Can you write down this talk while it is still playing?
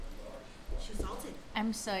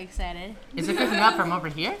I'm so excited. Is it picking up from over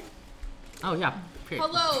here? Oh yeah. Period.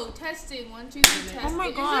 Hello, testing. 1, 2, 3, testing. Oh my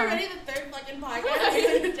Is god. this already the third fucking podcast?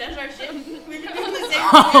 We're gonna test our shit. We're gonna do the same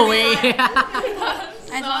Oh wait.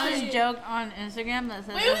 I saw this joke on Instagram that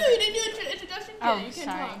says. Wait, you didn't do an introduction? Oh, You can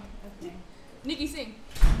sorry. talk. Okay. Nikki, sing.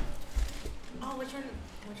 Oh, which one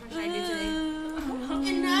should I do today?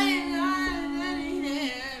 And I am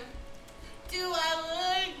do I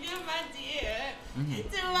look good, my dear?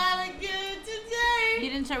 Do I look good today? You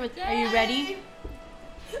didn't start with. Are you ready?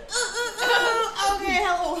 Okay,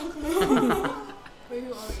 hello. Wait,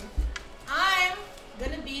 who are you? I'm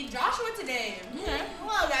gonna be Joshua today. Okay.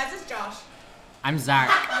 Hello, guys. It's Josh. I'm Zach.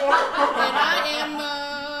 And I am, I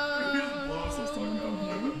don't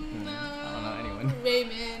know anyone.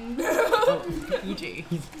 Raymond. EJ.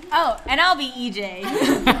 Oh, and I'll be EJ.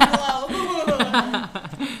 Hello.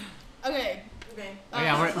 Okay. Okay. Oh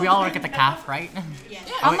yeah, we all work at the CAF, right? Yeah.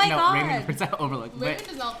 Oh wait, my no, god. Raymond works at Overlook. Raymond But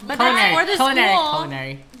does not. But culinary, that's for the culinary, school.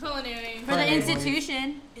 culinary. Culinary. For the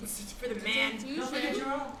institution. It's for the man.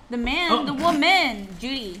 The man, Oh. the woman,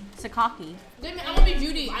 Judy Sakaki. I'm gonna be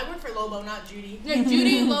Judy. I work for Lobo, not Judy. Yeah,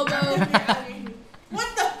 Judy, Logo.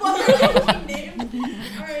 What the fuck are we named?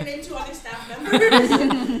 Or name 2 other staff members. I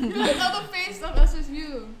love the face of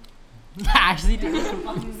SSU. Actually, dude.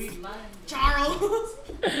 Charles.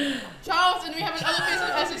 Charles, and we have another face of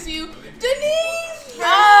SSU. Denise!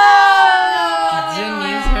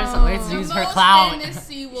 Oh! Let's use her clout.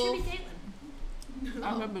 Fantasy wolf.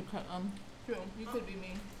 I could be True, you could be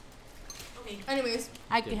me. Okay. Anyways.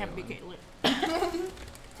 I could have be Caitlyn.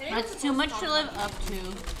 Today That's was too much supposed to live up to.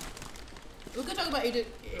 We could talk about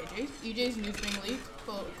EJ's news being leaked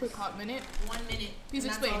for a quick hot minute. 1 minute. Please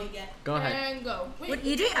and that's explain. all we get. Go ahead. And go. Wait. Would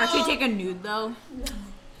EJ actually take a nude though?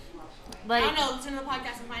 I Like, don't know. Listen to the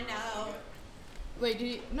podcast and find out. Wait, did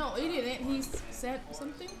he? No, he didn't. He said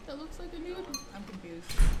something that looks like a nude. I'm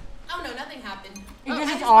confused. Oh no, nothing happened. It's just I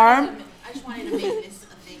his just arm. wanted to- I just wanted to make this a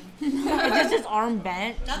thing. it's just his arm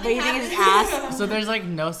bent, Nothing but you think his happened. ass. So there's like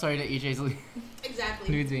no story to EJ's Exactly.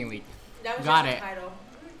 nudes being leaked. That was Got just it. the title.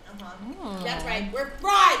 Oh. That's right. We're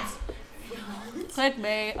frauds.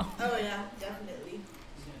 Clickbait. Oh yeah, definitely.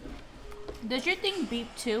 Does your thing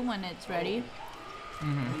beep too when it's ready?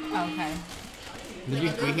 Okay. Did you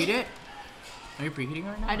preheat it? Are you preheating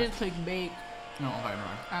right now? I just click bake. No, okay, no.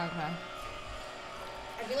 Okay.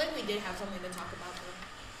 I feel like we did have something to talk about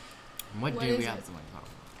though. What What did is we it? have to like talk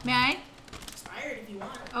about? May I? Expired if you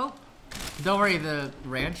want. Oh. Don't worry, the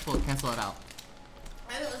ranch will cancel it out.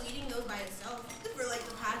 I was eating those by itself for like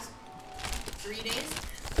the past 3 days.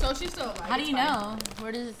 So she's still alive. How do you know?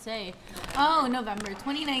 Where does it say? Oh, November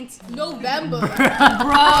 2019. November. Bro.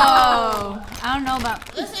 I don't know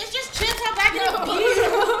about. Listen, it's just chips out back in the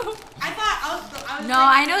beer. I thought I was No,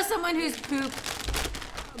 I know someone who's pooped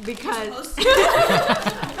because.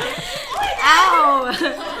 Ow!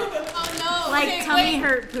 Oh no. Like Okay, tummy wait.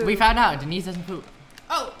 hurt poop. We found out Denise doesn't poop.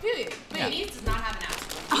 Oh, period. Yeah. Denise does not have an ass.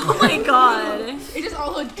 Oh my god. It's just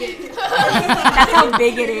all her dick. That's how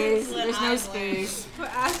big it is. There's no space. Her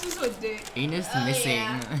ass is her dick. Anus Oh, missing.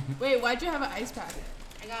 yeah. Wait, why'd you have an ice pack?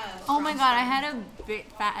 I got a Oh my strong god, I stomach. had a big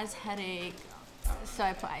fat ass headache, so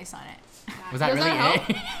I put ice on it. Was that Does really that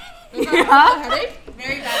it? Is that a headache?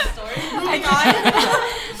 Very bad story. Oh my god.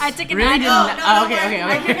 I took an Really didn't. Advil. Oh, okay,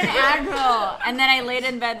 I took okay. an Advil, and then I laid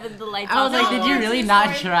in bed with the lights I was off. like, did you No, really it's not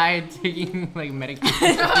sorry. try taking like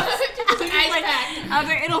medication? Ice pack. I was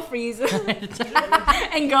like, it'll freeze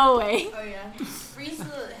and go away. Oh yeah. Freeze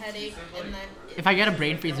the headache and then If I get a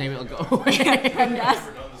brain freeze, maybe it'll go away. And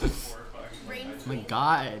that's- brain. Oh my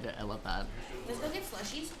god, I love that. Let's go get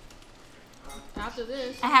slushies. After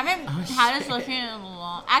this. I haven't Oh, had a shit. slushie in a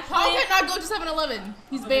long. Paul Actually, cannot go to 7-Eleven.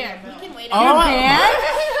 He's banned. We can wait Oh,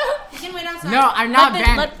 outside. We can wait outside. No, I'm not Let the-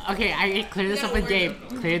 banned. Okay, I cleared this up with Gabe.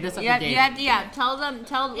 Cleared this up you with have, Gabe. you have to, yeah. Tell them,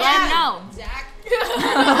 let Yeah, them know. Zach.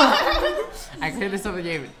 I cleared this up with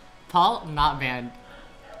Gabe. Paul, not banned.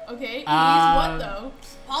 Okay, he's Um, what though?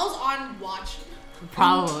 Paul's on watch.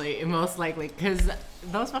 Probably, most likely, because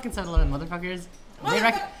those fucking 7-Eleven motherfuckers,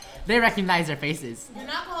 they recognize their faces. Do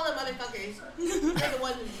not call them motherfuckers. They're the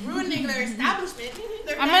ones ruining their establishment.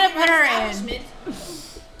 They're I'm gonna banned put their her in. establishment.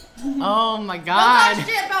 Oh my Don't god. talk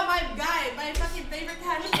shit about my guy, my fucking favorite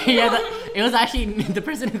cashier. Yeah, it was actually the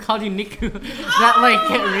person who called you Niku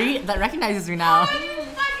that recognizes me now. Why did you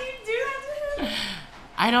fucking do that to him?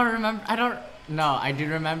 I don't remember. I do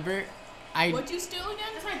remember. What you steal again?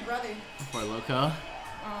 That's my brother. For Loco.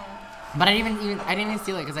 Oh. But I didn't even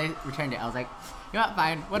steal it because I returned it. I was like, you know what,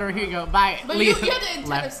 fine, whatever, here you go, bye. But Leave. you had the intent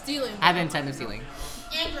Left. of stealing. I had the intent of stealing.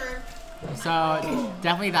 Anchor. So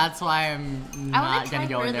definitely that's why I'm not try gonna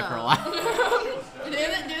go in her, there for a though. while. Did they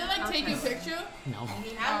like take take your picture? No. We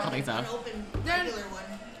I have don't think so. an open Then- regular one.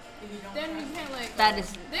 If you don't Then we have can't like. That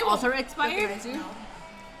is They also won't expired? recognize you. no.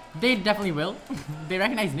 They definitely will. They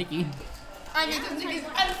recognize Nikki. I mean, this nigga's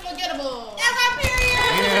unforgettable. That's my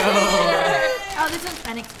period! Oh, this one's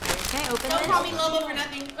unexpired. Can I open Don't this? call me Lobo for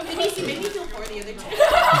nothing. Made me feel poor the other day.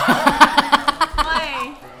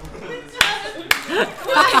 Why?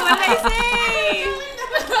 Why? What did I say? It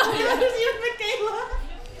was you and Michaela.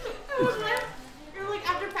 I was like, we were like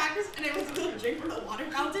after practice, and I went to go drink from the water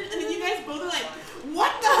fountain, and then you guys both were like,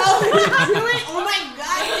 "What the hell are you doing? Oh my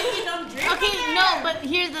god, you don't drink." Okay, from no, there." but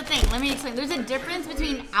here's the thing. Let me explain. There's a difference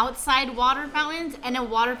between outside water fountains and a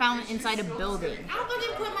water fountain inside a building. I don't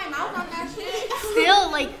fucking put my mouth on that shit. Still,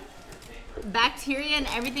 like, bacteria and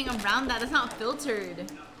everything around that is not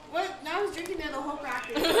filtered. What? Now I was drinking there the whole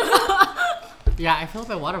practice. Yeah, I fill up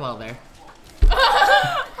my water bottle there.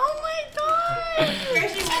 Oh my god! Where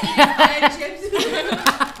she went eating bread chips.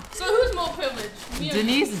 So who's more privileged? Me or you?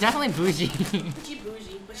 Denise is definitely bougie. She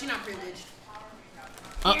bougie, but she not privileged.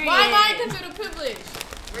 Oh. Why am I considered privileged?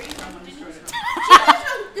 Where are you from?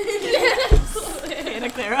 Santa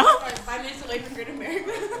Clara. Like 5 minutes away from Great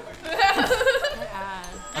America.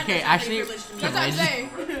 Okay, That's actually, not privileged to me. That's what I'm saying.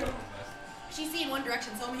 She's seen One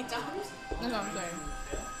Direction so many times. That's what I'm saying.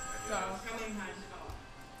 So, How many times?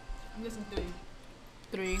 I'm guessing 3.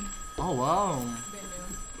 3. Oh, whoa.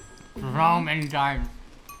 Been Roman time.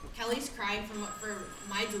 Kelly's crying for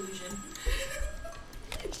my delusion.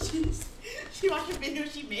 She watched a video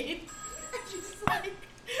she made. And she's like,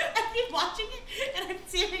 I keep watching it and I'm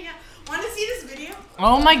tearing up. Want to see this video?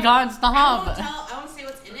 Oh my god, I stop. won't say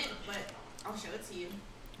what's in it, but I'll show it to you.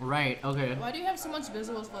 Right, okay. Why do you have so much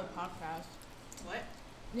visuals for a podcast? What?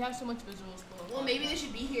 You have so much visuals for a podcast. Well, maybe they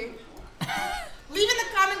should be here. Leave in the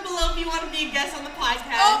comment below if you want to be a guest on the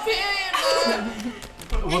podcast. Oh, period,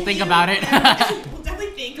 We'll think about it. We'll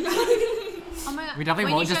definitely think about it. Oh my god. We definitely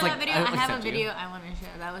when won't you just, share like, that video, I have a accept you. video I want to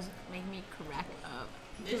share. That was making me crack up.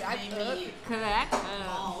 This I made me Crack up.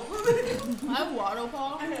 ball. I have water,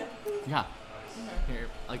 Paul. Yeah. Here,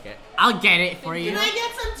 I'll get it for you. Can I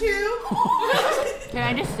get some too? Can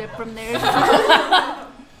I just sip from there?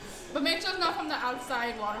 But make sure it's not from the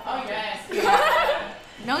outside water fountain.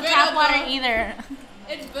 No Brita tap water though. either.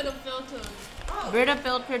 It's Brita filtered. Oh, Brita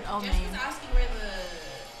filtered only. Jess was asking where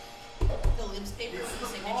the lips paper with the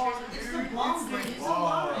signatures and this is.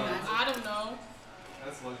 I don't know.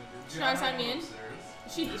 That's legendary. Should I sign me in?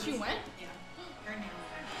 She went? Yeah. Her name.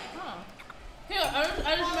 Oh. Here, I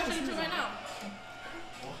just messaged you right now.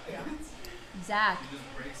 Zach, It just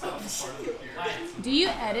breaks up part of the period. do you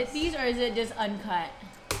edit these or is it just uncut?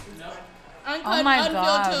 Uncut, Oh my unfiltered,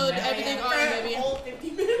 God. everything on For baby. a whole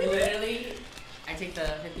 50 minutes. Literally, I take the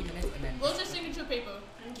 50 minutes and then. What's your signature paper?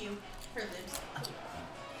 Thank you. Her lips.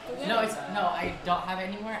 Okay. No, I don't have it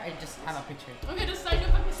anymore. I just have a picture. Okay, just sign your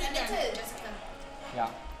fucking Send it signature. to Jessica. Yeah.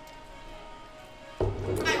 I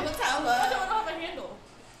will tell I her. don't have a handle.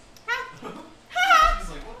 She's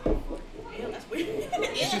like, what the fuck? Ew, that's weird.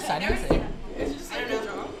 Is she I've signing never this seen in? that. It's just I like don't a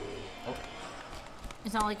know. job.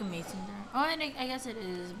 It's not like a mason jar. Oh, I guess it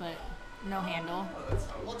is, but no handle.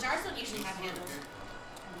 Well, jars don't usually have handles.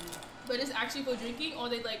 But it's actually for drinking, or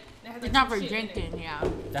they have like It's not some for shit in it. drinking, yeah.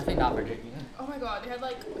 Definitely not for drinking. Oh my god, they had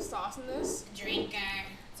like sauce in this. Drinker.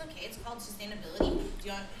 It's okay. It's called sustainability. Do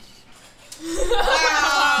you want?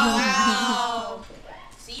 Wow.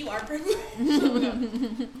 See, you are privileged.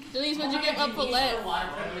 Denise, what'd you give up for lead? Water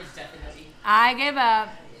privilege, definitely. I give up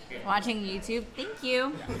watching YouTube. Thank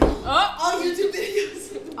you. Oh! All YouTube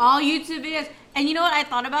videos. All YouTube videos. And you know what I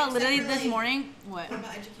thought about Except literally for, this like- morning? What? What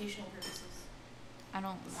about educational purposes? I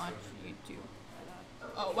don't watch YouTube.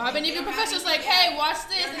 Oh, what happened if your professor's like, hey, watch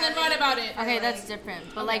this and then write about it? Okay, that's different.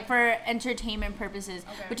 But like for entertainment purposes,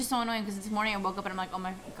 Okay. which is so annoying because this morning I woke up and I'm like, oh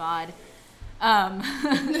my god.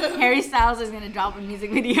 Harry Styles is gonna drop a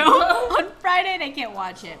music video on Friday and I can't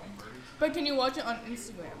watch it. But can you watch it on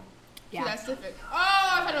Instagram? Yeah. That's different. Oh,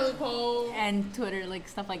 I had a loophole. And Twitter, like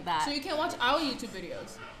stuff like that. So you can watch our YouTube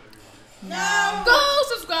videos. No. Go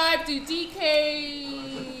subscribe to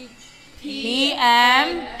DK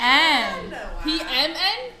PMN.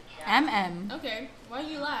 PMN? MM. Okay. Why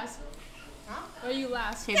you last? Huh? Why you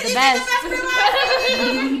last? Save the best.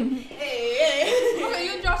 Hey. Okay,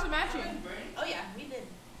 you and Josh are matching. Oh yeah, we did.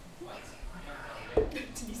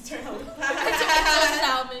 Denise turn So out.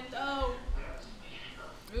 Salmon. Oh.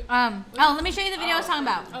 Oh, let me show you the video I was talking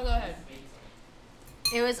about. Oh, go ahead.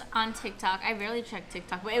 It was on TikTok. I rarely check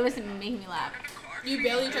TikTok, but it was making me laugh. You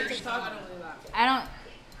barely check TikTok. I don't really laugh. I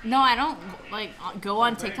don't like go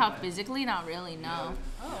on TikTok physically. Not really, no.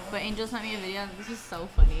 Oh. But Angel sent me a video. This is so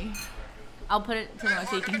funny. I'll put it to the most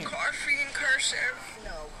so you can hear. Coffee in cursive?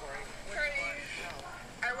 No, Corey.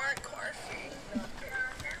 want coffee.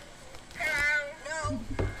 Hello? No.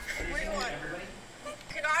 What do you want?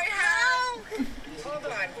 Can I have... Hold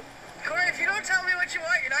on. Corey, if you don't tell me what you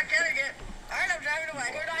want, you're not getting it. Alright, I'm driving away.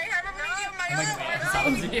 Could I have a medium my own?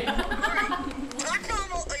 Talk to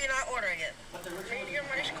him. Oh, you're not ordering it. Medium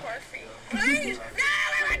iced coffee. Please! No,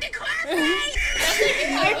 I want the coffee!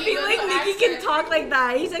 I feel like Nikki can talk like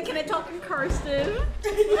that. He said, can I talk in cursive?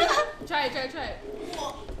 Try it.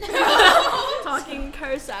 Talking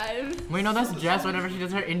cursive. Wait, no, that's Jess whenever she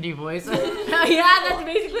does her indie voice. Yeah, that's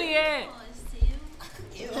basically it.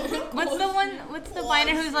 What's the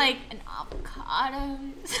whiner who's like an avocado?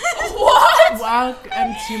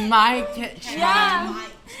 Welcome to my kitchen. Yeah.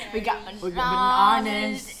 We got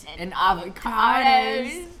bananas and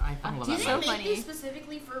avocados. I fucking love Do that. they so make funny. these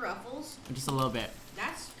specifically for Ruffles? Just a little bit.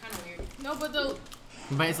 That's kind of weird. No, but the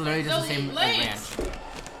But it's literally just the Those same Lay's. brand.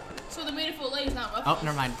 so they made it for Lay's, not Ruffles. Oh,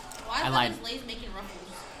 never mind. Why I are lied. Lay's making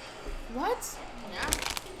Ruffles? What?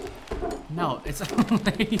 Yeah. No, it's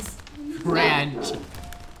Lay's brand.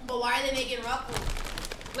 But why are they making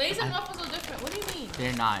Ruffles? Lay's and Ruffles are different. What do you mean?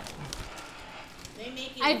 They're not. They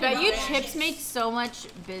make it I with bet you Ruffles. chips make so much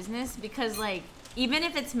business because like even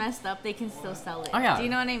if it's messed up, they can still sell it. Oh, yeah. Do you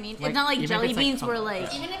know what I mean? Like, it's not like even if jelly it's, like, beans some- were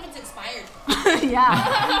like Even if it's expired.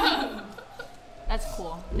 yeah. That's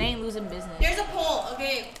cool. They ain't losing business. Here's a poll.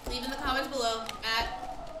 Okay, leave in the comments below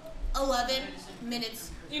at 11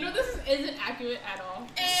 minutes. You know this isn't accurate at all.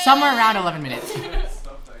 Somewhere around 11 minutes.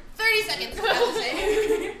 Stuff like 30 seconds, I would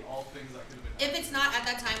say. all things that could have been. If it's not at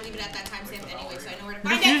that time, leave it at that timestamp anyway, so I know where to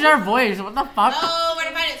find Just use it. our voice. What the fuck? Oh, where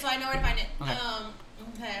to find it, so I know where to find it. Okay.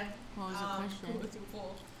 Okay. What was the question? It's too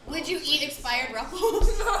full. Would you eat expired Ruffles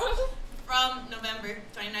from November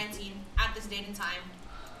 2019 at this date and time,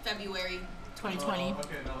 February? 2020.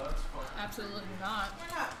 Okay, no, that's fine. Absolutely not.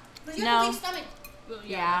 Why not? Because you No. have a weak stomach. Well,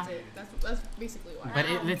 Yeah. That's it. That's basically why. But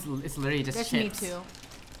it's literally just That's me chips. too.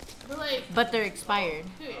 But like, But they're expired.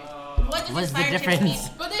 period. What does What's the expired chips difference?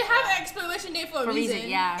 mean? But they have an expiration date for a For a reason. reason,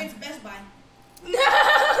 yeah. It's Best Buy.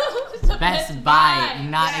 It's a Best Buy,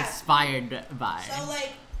 not Yeah. expired by. So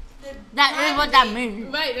like the That is prime what that date-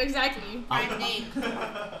 means. Right, exactly. Prime date.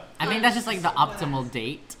 I think that's just like the optimal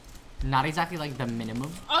date, not exactly like the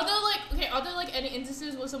minimum. Are there like any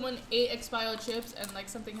instances where someone ate expired chips and like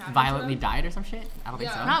something happened? Violently to them? died or some shit? I don't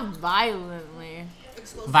think Yeah. so. Not violently.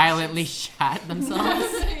 Explosive Violently chips. shat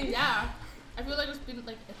themselves. Yeah. I feel like it's been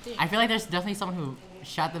like a thing. I feel like there's definitely someone who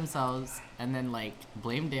shot themselves and then like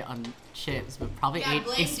blamed it on chips, but probably Yeah, ate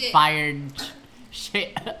blamed it. expired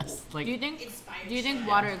shit. Like, Do you think Expired do you think shit.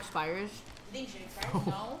 water expires? You think shit expired?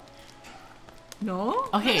 No. No.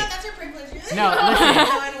 okay, No, that's your privilege. no, listen. No,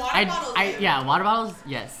 and water bottles. Yeah, water bottles,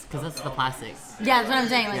 yes, because that's the plastics. Yeah, that's what I'm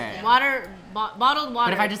saying. Like Yeah. water, bottled water.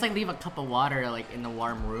 But if I just like leave a cup of water like in the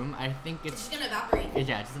warm room, I think It's it's just gonna evaporate.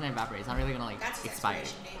 yeah, it's just gonna evaporate. It's not really gonna like That's its expire.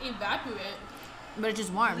 expiration date. Evaporate. but it's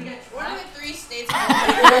just warm. What are the 3 states? Go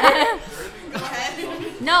ahead.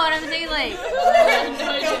 No, what I'm saying like I have no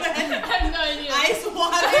idea. I have no idea. Ice,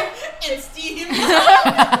 water, and steam.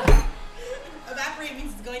 Evaporate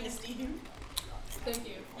means it's going to steam. Thank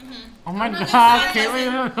you. Oh my I'm not god, good can't we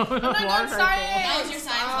science know the I'm not water good cycle? science. That was your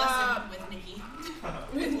science lesson with Nikki.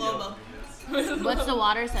 With Lobo. what's the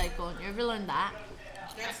water cycle? You ever learned that?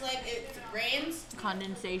 That's like it rains.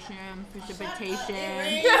 Condensation, It precipitation.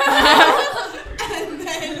 rains. And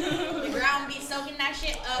then the ground be soaking that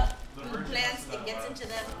shit up. The plants, it gets into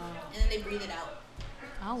them, and then they breathe it out.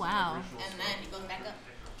 Oh wow. And then it goes back up.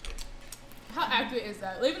 How accurate is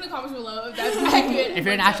that? Leave in the comments below if that's accurate. If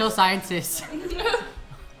you're an actual scientist.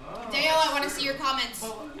 Dale, I want to see your comments.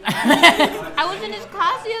 I was in his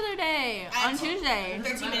class the other day on Tuesday.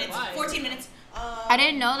 13 minutes. 14 minutes. I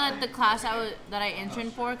didn't know that the class that I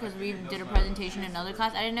interned for, because we did a presentation in another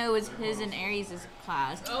class. I didn't know it was his and Aries'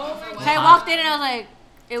 class. Oh my So I god. walked in and I was like,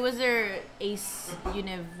 it was their ACE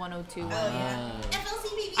Univ 102 one.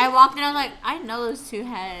 FLCBB. I walked in, I was like, I know those two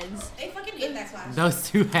heads. They fucking hate that class. Those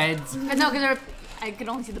two heads. But no, because I could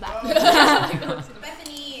only see the back.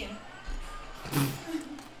 Bethany.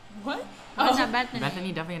 What? What's that Bethany?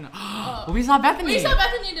 Bethany definitely. We saw Bethany. We saw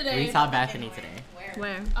Bethany today. We saw Bethany today.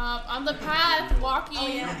 Where? On the path walking Oh,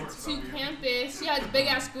 yeah. to campus. She had a big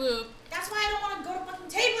ass group. That's why I don't want to go to fucking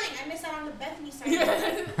tabling. I missed out on the Bethany side.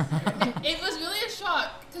 It was really a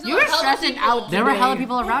shock. 'Cause there You were were hella stressing people. out There were hella today.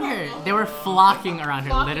 people around her. They were flocking around her,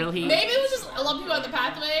 Fuck. literally. Maybe it was just a lot of people on the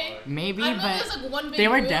pathway. Maybe, I remember there was but like one big they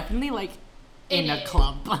were group. definitely like in a it.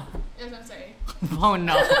 club. That's what I'm saying. Oh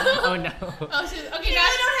no! Oh no! Oh shit. Okay, You really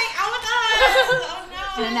that's. don't hang out with us.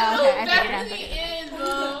 Oh no. No, okay, I figured out. Bethany is,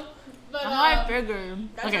 bro. But I figured.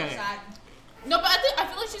 That's Okay. so sad. no, but I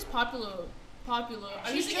feel like she's popular. I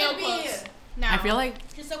She used to should go be. close. Now. I feel like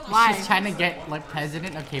She's so Why? she's trying to get like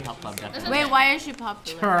president of K-pop club. Definitely. Wait, why is she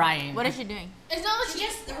popular? Trying. What is she doing? It's not like She she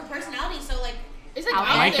just her personality. So like, it's like Out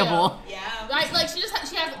out Likeable. there. yeah. Like she just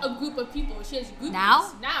she has a group of people. She has groups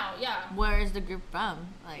Now? Now, yeah. Where is the group from?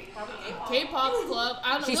 Like, K-pop club.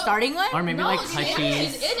 I don't know. she's Look, starting one? Or maybe No, like she's in it.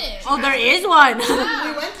 She's Hutchies. in it. Oh, there is one. We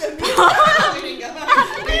went to a meeting.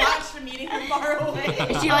 We watched the meeting from far away.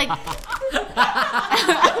 Is she like?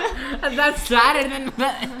 That's sadder than the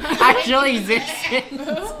actual existence.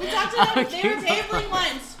 We talked to them. They were tabling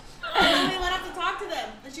once. And then we went up to talk to them,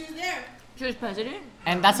 and she was there. She was president?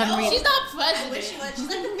 And that's when No, we. She's not I wish she president. was. She's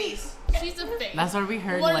like the face. She's a face. That's when we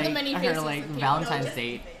heard One of the like many her faces like of K-pop. Valentine's just the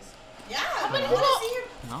date. face. Yeah. many I want people- to see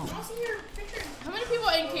her. No. I want to see her picture. How many people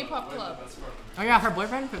are in K-pop club? Oh yeah, her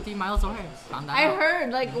boyfriend 50 miles away. Found that I out.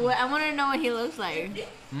 heard. Like, what, I want to know what he looks like.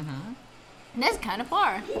 Mm-hmm. That's kind of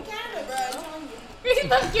far. He's from Canada, bro. I'm telling you. He's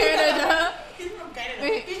from Canada. He's from Canada.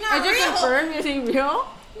 Wait, He's is not it real. confirmed? Is he real?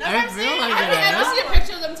 No, I I'm feel saying. like I mean, it. I've seen a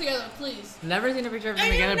picture of them together, please. Never seen a picture of them I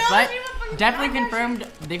didn't together, know but they were fucking definitely girlfriends.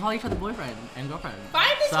 confirmed they call each other boyfriend and girlfriend.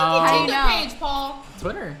 Find this So- fucking How do you Tinder know? page, Paul.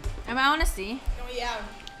 Twitter. I want to see. Oh, yeah.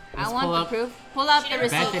 I Let's want pull the up proof. Pull out She the never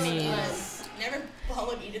receipts. Bethany's. Never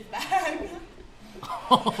followed Edith back.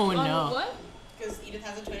 Oh On no. What? Because Edith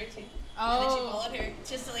has a Twitter too. And then she Oh. followed her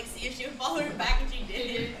just to like see if she would follow her back, and she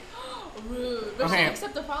did. Rude. But Okay. she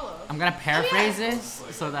accept the follow. I'm gonna paraphrase this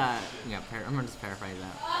so that I'm gonna just paraphrase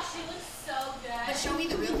that. But show me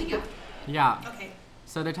the real thing after. Yeah. Okay.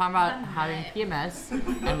 So they're talking about having PMS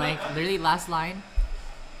and like literally last line,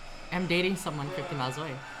 I'm dating someone 50 miles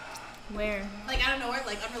away. Where? Like out of nowhere,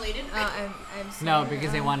 like unrelated. I'm No,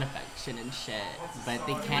 because they want affection and shit, but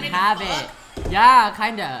they can't wanted to have fuck? it. Yeah,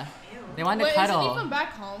 kinda. They want to Wait, is it cuddle. even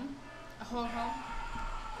back home? Home?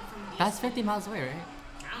 That's 50 miles away, right?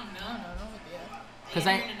 I don't I know. don't know. No idea. 'Cause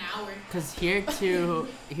Yeah, I- in an hour. Cause here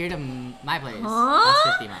to my place, Huh?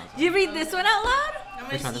 that's 50 miles. Did you read this one out loud? I'm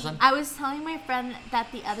gonna Which one? This see. one? I was telling my friend that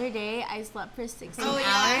the other day I slept for 16 Oh, yeah,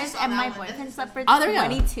 I hours saw and that my one. boyfriend slept for Oh, there you go.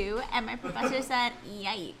 22 and my professor said,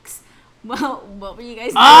 yikes. Well, what were you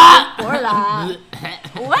guys doing Ah! before that?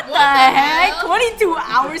 What the the heck? hell? 22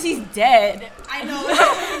 hours, he's dead. I know.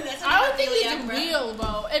 That's I don't think pedophilia, he's bro. real,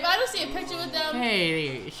 bro. If I don't see a picture with them,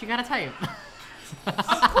 Hey, she got a type.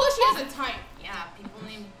 of course she has a type. Yeah, people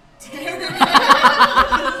named.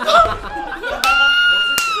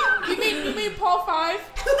 You mean Paul 5?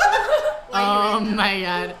 Oh my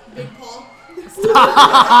god. Big Paul.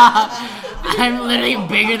 I'm literally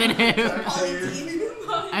bigger than him. Paul 18.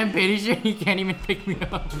 I'm pretty sure he can't even pick me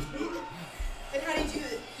up. And how do you do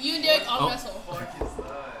it? You and Derek all Oh. wrestle.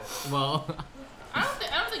 Well, I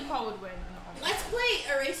don't think Paul would win. Let's play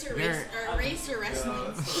eraser race or eraser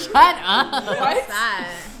wrestling. shut up. What's that?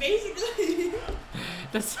 Basically,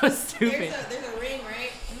 That's so stupid. there's a ring,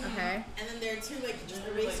 right? Okay. And then there are two like just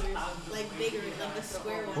erasers, like bigger, like the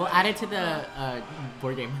square one. We'll add it to the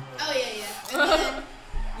board game. Oh yeah, yeah. And then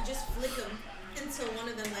you just flick them until one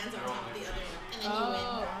of them lands on top of the other one, and then you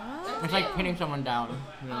win. Oh. It's like pinning someone down.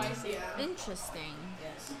 You know? I see. Yeah. Interesting.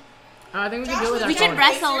 Yes. I think we can do it with our We should phone.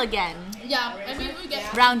 wrestle again. Yeah, I mean we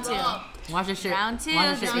get Round 2. Watch this shit. Round 2.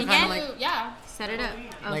 Watch this shit. Begin. You're kinda like, yeah. Set it up.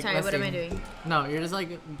 Oh, Like, sorry. let's What am see. I doing? no, you're just like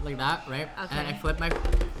that, right? And then I Okay. flip my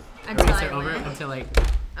Until eraser I over win. until I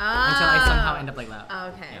Ah. somehow end up like that.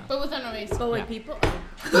 Okay. Yeah. But with an eraser. But with Yeah. people.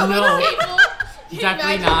 No, People. Can you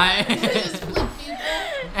definitely imagine? not. Just flip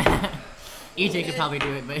people. EJ could probably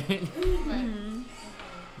do it, but Right.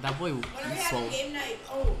 that boy When are we is having swole. game night?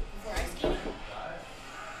 Oh, for ice skating.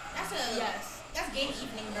 That's Yes. That's game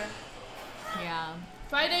evening, bro. Yeah.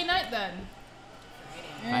 Friday night then.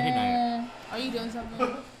 Friday night. Are you doing something?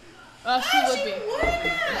 She would be.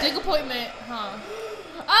 What? Big appointment, huh?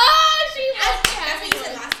 Ah, she would be That's what you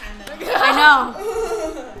said having last time, though. I know.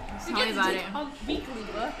 She Tell me gets about dick it. on weekly,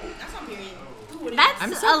 bro. That's on period. Who wouldn't? That's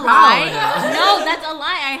I'm a so lie. proud. No, that's a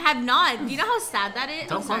lie. I have not. Do you know how sad that is?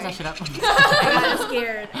 Don't I'm close sorry. that shit up. I got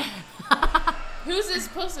scared. Who's this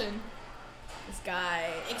person? This guy.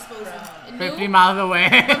 Exposing. 50 miles away.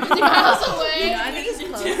 50 miles No, away. I think it's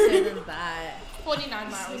closer than that.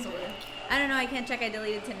 49 miles away. I don't know. I can't check. I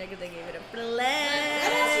deleted Tinder because I gave it a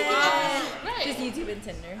blast. Right. Just YouTube and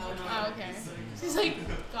Tinder. Oh, okay. She's like,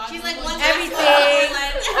 God, She's like knows one what- everything.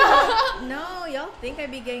 No, y'all think I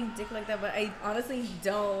be getting dick like that, but I honestly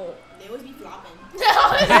don't. They always be flopping.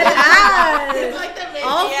 Yes. like the baby.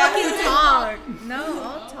 All Yeah. fucking talk. No,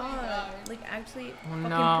 all talk. God. Like actually Oh, fucking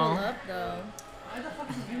no. pull up though.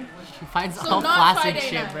 She finds So all not flaccid Friday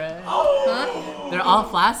shit, night. bruh. Huh? They're all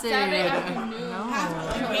flaccid. Saturday afternoon. No.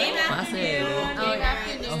 Game Flaccid. afternoon. Game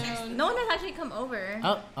afternoon. No one has actually come over.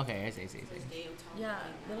 Oh, okay. I see. Yeah,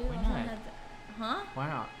 literally Why one not? had. Huh? Why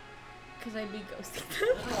not? Because I'd be ghosting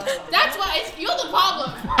them. That's why you're the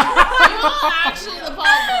problem. You're actually the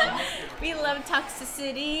problem. We love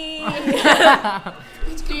toxicity.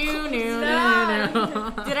 Did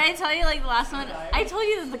I tell you like the last one? I told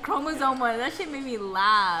you the chromosome one. That shit made me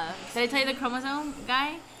laugh. Did I tell you the chromosome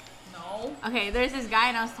guy? No. Okay, there's this guy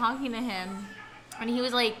and I was talking to him and he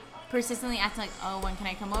was like persistently asking like, oh, when can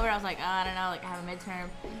I come over? I was like, oh, I don't know, like I have a midterm,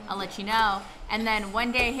 I'll let you know. And then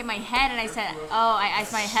one day I hit my head and I said, oh, I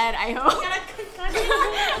iced my head, I hope. I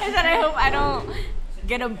said, I hope I don't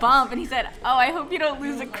get a bump. And he said, oh, I hope you don't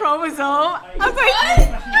lose a chromosome. I was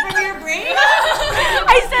like, From your brain?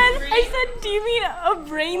 I said, do you mean a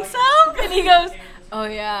brain cell? And he goes, oh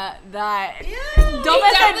yeah, that. He Don't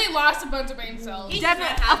mess up. definitely lost a bunch of brain cells.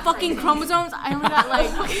 Definitely a fucking chromosomes. I only got like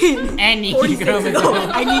fucking. Any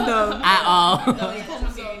chromosome I need them. at all.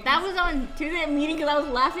 That was on Tuesday meeting because I was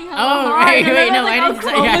laughing hella Oh, hard. wait, And wait, I no, was I like, didn't oh,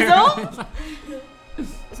 say yeah. chromosome?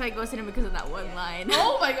 So I ghosted him because of that one line.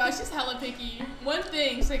 Oh my gosh, she's hella picky. One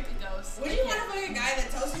thing, she's like a ghost. Would you want to fuck a guy that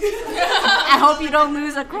tells you? I hope you don't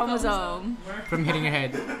lose a chromosome. From hitting your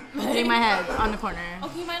head. Hitting my head on the corner.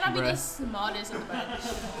 Okay, he might not be Bruh. the smartest in the bunch.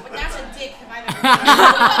 But that's a dick if I've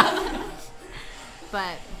ever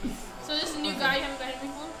But So this is a new guy you haven't met him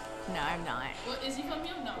before? no, I'm not. What, is he from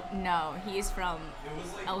here? No. No, he's from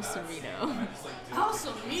El Cerrito. El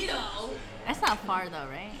Cerrito. That's not far though,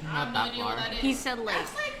 right? I have Not no that idea what far. that is. He said like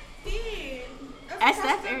That's like, dude. That's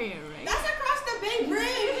across SF the- area, right? That's across the Bay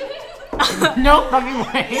Bridge. No fucking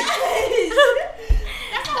way. Yes.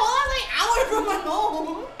 That's a whole other hour from my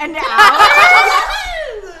home. An hour?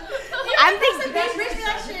 I'm I'm thinking thinking. Bay Bridge for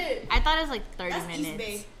that shit. I thought it was like 30 That's East minutes.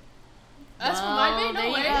 Bay. That's from my bay? Well, there No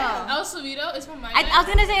you way. go. El Cerrito is from my I bay? was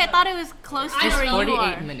gonna say I thought it was close to It's where you 48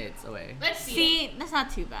 are. minutes away. Let's see. See, that's not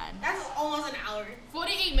too bad. That's almost an hour.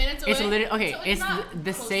 48 minutes away. It's literally okay. So It's not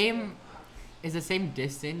the close same. It's the same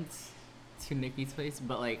distance to Nikki's place,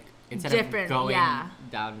 but like instead Different, of going yeah.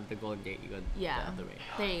 down the Golden Gate, you go Yeah. the other way.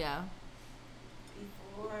 There you go.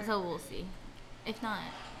 Before. So we'll see. If not,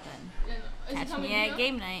 then to- Is he catch coming me here? at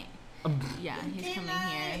game night. Yeah, he's Game coming here.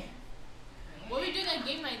 night. What are we doing at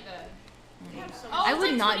game night then? Oh, I it's would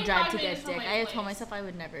like not 25 drive to minutes get from dick. my I had told place. myself I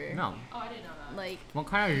would never. No. Oh, I didn't know that. Like, What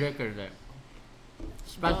kind of dick is it? well,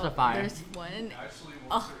 Specify. there's one. Actually,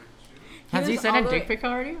 Oh. wants Has he was sent all a the dick way- pic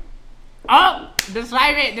already? Oh!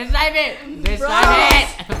 Describe it! Describe it! Describe it!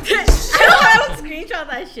 I don't screenshot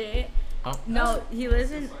that shit. Oh. No, he lives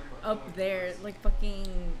in up there, like fucking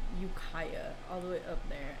Ukiah, all the way up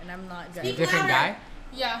there, and I'm not driving. Different guy?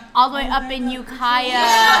 Yeah. All the way up in Ukiah. You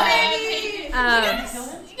gotta say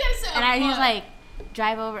And he was upfront. like,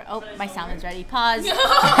 drive over. Oh, my sound is ready. Pause.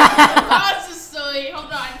 Pause the story.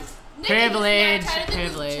 Hold on. Nikki, Privilege, just type in the group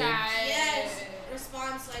privilege. chat. Yes.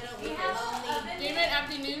 Response so I don't look lonely. Game night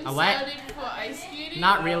afternoon, A what? Saturday before ice skating.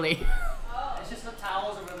 Not really. It's just the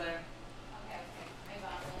towels over there.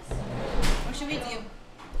 What should we do?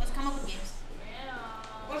 Let's come up with games.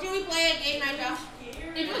 What should we play at game night, Josh?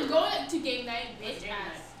 If we're going to game night, bitch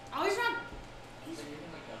ass. Oh, he's not.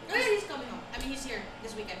 Oh, yeah, he's coming home. I mean, he's here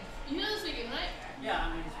this weekend. You know this weekend, right? Yeah,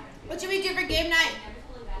 I mean, What should we do for game night?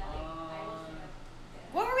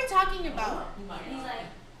 What were we talking about? Remember?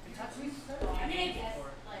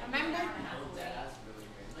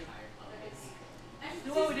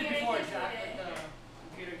 do what we did before, Jack, like the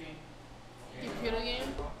computer game. Computer game.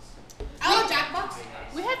 Oh, Jackbox.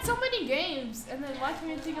 We had so many games, and then why can't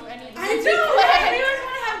we think of any of them? I know. We were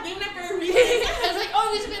gonna have game night for a reason. I was like, oh,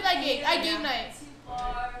 we should play that game. At game night.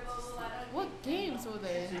 What games were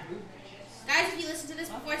there? Guys, if you listen to this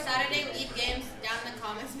before Saturday, leave games down in the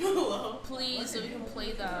comments below. Please, so we can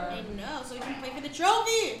play I them. know, so we can play for the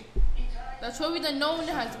trophy. The trophy that no one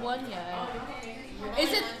has won yet.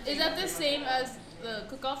 Is that the same as the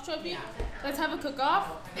cook-off trophy? Let's have a cook-off.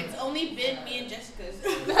 It's only been me and Jessica's.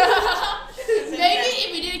 Maybe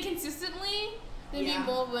if we did it consistently, there'd Yeah. be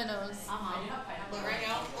more winners. But right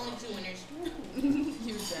now, only 2 winners.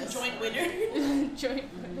 You just Joint winner. joint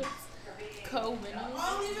winners. Co-winners.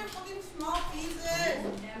 Oh, these are fucking small pieces.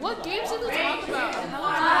 What games did we talk about? I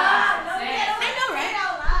know, right?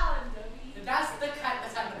 That's the cut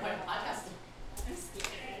that's having the point of podcast.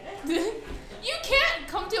 You can't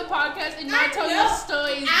come to a podcast and not tell know. your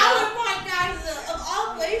stories. Our bro. podcast of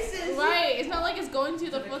all places. Right, it's not like it's going to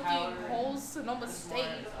the fucking whole Sonoma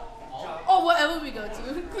State. Or whatever we go to. Oh,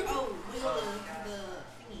 we go to the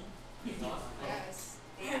thingy. Yes.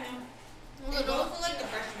 I know. We'll They go go for like the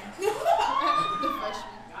freshmen. the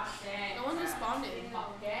freshman. No one responded.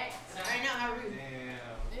 Right now, how rude.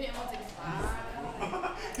 Maybe I'm gonna take a class.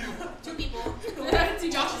 2 people. Two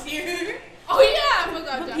Josh is here. Oh yeah, I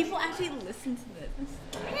forgot Josh. People actually listen to this.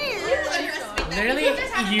 People underestimate that. Literally, People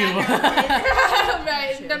just have you.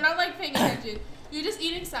 Right, they're not like paying attention. You're just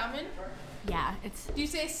eating salmon? Yeah, it's Do you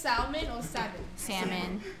say salmon or salmon?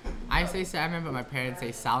 salmon. I say salmon, but my parents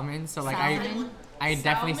say salmon. So like Salmon. I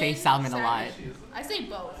definitely say salmon a lot. I say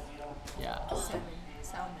both. Yeah.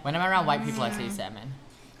 Salmon. When I'm around white people, I say salmon.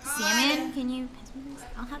 Salmon? Can you pass me this?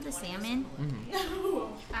 I'll have the salmon.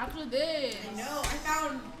 After this. No, I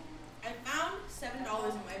found $7 in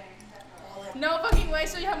my wallet. No fucking way.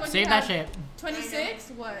 So how much Save you that have? shit.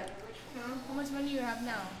 26? What? How much money you have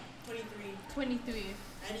now? 23. 23.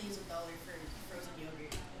 I had to use $1 for frozen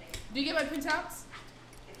yogurt. Do you get my printouts?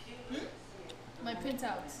 My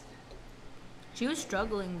printouts. She was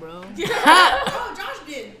struggling, bro. Oh, Josh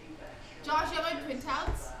did. Josh, you have my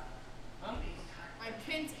printouts? Huh? My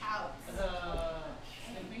printouts. The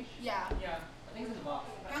snippy? Yeah. Yeah. I think it's in the box.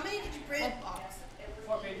 How many did you print? Box.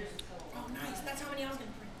 4 pages. Oh, nice. That's how many I was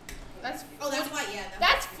gonna print. That's Oh, that's why. Yeah.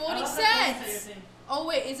 that's 40 Oh, cents. Oh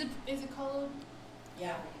wait, is it colored?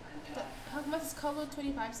 Yeah. How much is colored?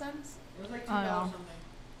 25 cents. It was like $2 Oh, no. something.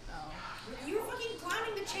 You were fucking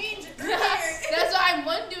clowning the change earlier. That's what I'm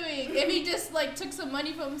wondering. If he just like took some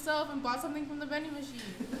money for himself and bought something from the vending machine.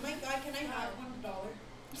 Oh my God, can I have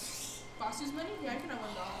 $1? Boss's money? Yeah, I can have $1.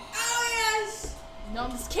 Oh yes. No,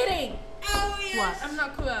 I'm just kidding. Oh yes. I'm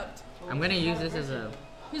not corrupt. I'm gonna use this as a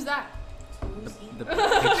Who's that? the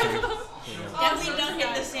picture. Definitely don't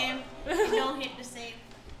hit the same. You don't hit the same.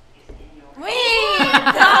 Wait,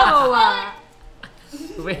 no.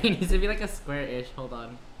 Wait, it needs to be like a square-ish. Hold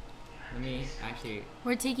on. Let me actually.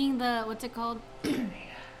 We're taking the what's it called?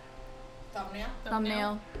 Thumbnail.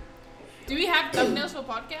 Thumbnail. Do we have thumbnails for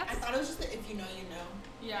I podcasts? thought it was just the if you know, you know.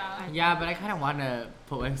 Yeah. Yeah, but I kind of want to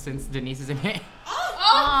put one since Denise is in it. Oh!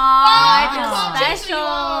 Aw, Cloud I feel chaser, you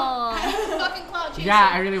are. special. Fucking cloud chaser. Yeah,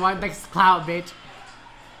 I really want this clout, bitch.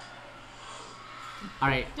 All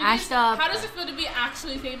right. Ashed up. How does it feel to be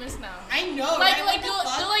actually famous now? I know. Like, right? like What the you're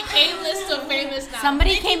fuck? like A-list of famous now.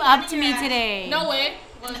 Somebody came up to me today. No way.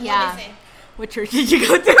 What, Yeah. What'd they say? What church did you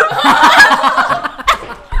go to?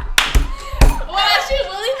 Well, she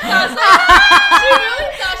really thought so. She really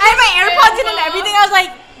thought I had my she was AirPods in famous. and everything. I was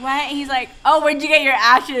like, what? And he's like, oh, where'd you get your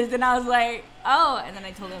ashes? And I was like, oh. And then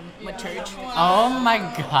I told him what church. Oh my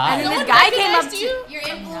And god. then No this one guy came up recognized to you? Your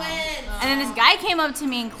influence. And then this guy came up to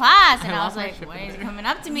me in class, and I I lost was my like, shit why in is he there. coming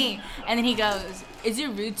up to me? And then he goes, is it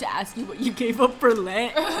rude to ask you what you gave up for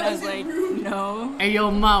Lent? And I was like, no. Hey yo,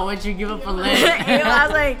 ma, what'd you give up for I Lent?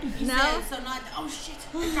 was like, He no. said, so not. Oh shit.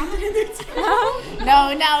 Drop it in there too.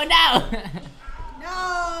 No, no, no. No.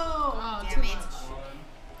 Oh, Damn too it.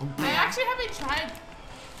 much. I actually haven't tried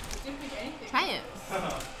dipping anything. Try it.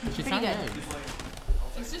 She Pretty sounds good. good.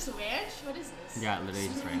 It's just ranch? What is this? Yeah, literally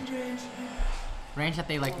just ranch. Ranch that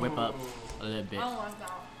they like whip up a little bit. I don't want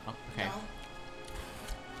that. Oh, okay.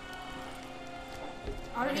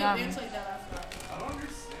 I don't Yum. eat ranch like that after. I don't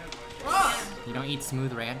understand why Oh! You don't eat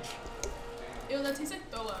smooth ranch? Ew, that tastes like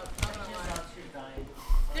throw up. Not gonna lie.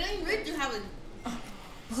 Didn't Rick do have a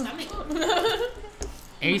stomach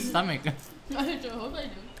A stomach. I hope I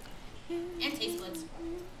do. and taste buds?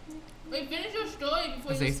 Wait, finish your story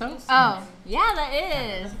before Say you so? Oh, yeah, that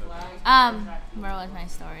is. Where was my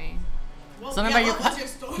story? Well, Something yeah, about what's your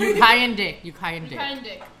story? you Cayenne dick. You Cayenne dick. Kind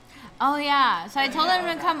dick. Oh, yeah. So I told him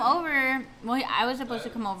to come over. Well, I was supposed to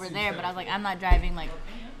come over there, but I was like, I'm not driving. Like,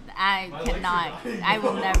 I cannot. I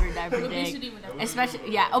will never drive for Obesity dick. would never.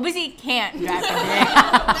 Especially, yeah, obesity can't drive for dick.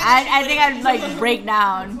 I think I'd like break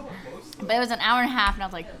down. But it was an hour and a half, and I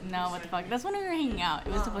was like, no, what the fuck? That's when we were hanging out.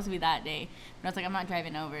 It was supposed to be that day. But I was like, I'm not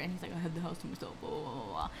driving over. And he's like, I have the house to myself. Blah, blah, blah,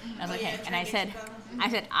 blah. And I was like, hey. And I said,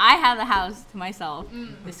 I have the house to myself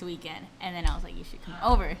this weekend. And then I was like, you should come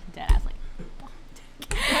over. Dad, I was like,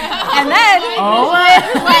 and then, Oh.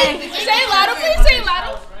 like, Say it louder, please. Say it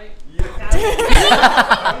louder.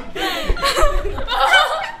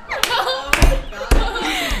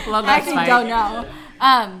 Love I that actually spike. don't know.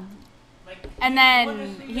 And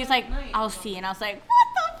then he's like, I'll see. And I was like, what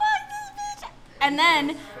the fuck, this bitch? And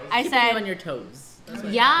then I Keeping you on said, your toes.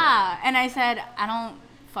 yeah. And I said, I don't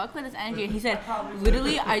fuck with this energy. And he said,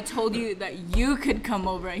 literally, I told you that you could come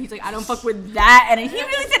over. And he's like, I don't fuck with that. And he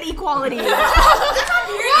really said equality. I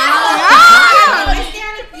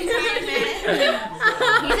stand if you can, man.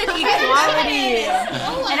 He said equality.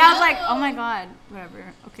 And I was like, oh my god, whatever.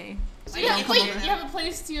 Okay. So you have, wait, you have a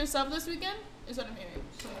place to yourself this weekend? Is what I'm hearing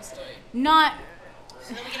from the story. Not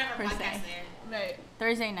So then we can have our Per podcast se. there. Right.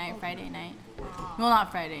 Thursday night, Friday night. Well,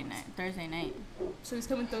 not Friday night. Thursday night. So he's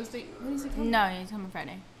coming Thursday. When is he coming? No, he's coming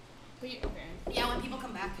Friday. Wait, okay. Yeah, when people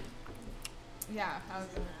come back. Yeah. How's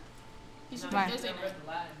it? He should Why? be Thursday night.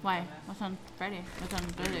 Why? What's on Friday? What's on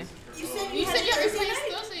Thursday? You said You had said you're Thursday replaced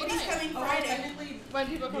night, Thursday but he's night. coming Friday. When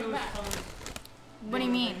people are coming back. What do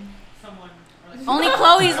you mean? Someone. Only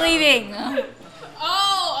Chloe's leaving.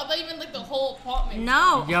 Oh, I thought you meant like the whole apartment.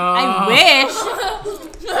 No. Yo. I wish.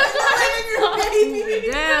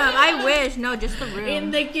 Damn, I wish. No, just the room.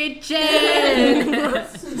 In the kitchen.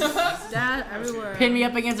 Dad everywhere. Pin me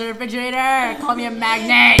up against the refrigerator. Call me a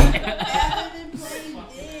magnet.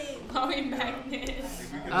 Probably magnet.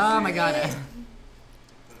 Oh my god.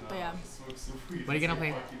 But yeah. What are you gonna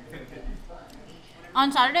play? On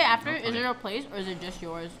Saturday after, is there a place or is it just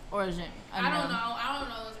yours? Or is it? I don't know. I don't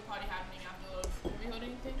know there's a party happening after the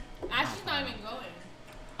reholding thing. Ashley's not even going.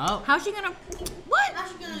 Oh. How's she gonna? What?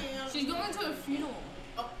 She's going to a funeral.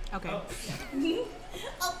 Okay.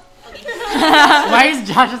 Why is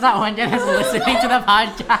Josh just that one guy that's listening to the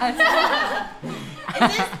podcast?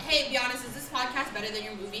 Hey, be honest, is this podcast better than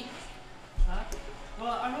your movie? Huh?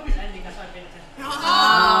 Well, our movie's ending, that's why I paid attention.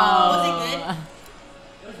 Was it good?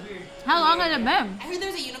 It was weird. How long has it been? I heard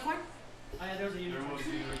there was a unicorn. Oh yeah, there was a unicorn.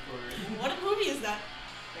 What movie is that?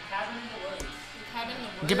 The cabin in the woods. Cabin in the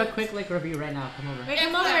woods. Give a quick like review right now. Come over. Wait,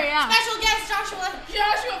 come over, yeah. Special guest Joshua.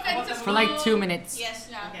 Joshua Fenton. For like 2 minutes. Yes.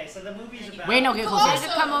 Yeah. Okay, so the movie's about. Wait, no, get Why closer. does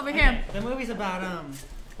it come over here? The movie's about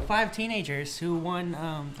 5 teenagers who won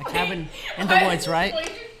a cabin in the woods, right?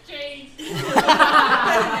 He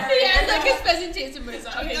has like his presentation, but it's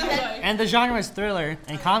okay, go ahead. And the genre is thriller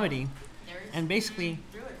and comedy. And basically,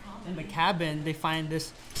 in the cabin, they find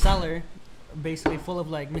this cellar, basically full of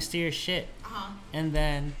like mysterious shit. And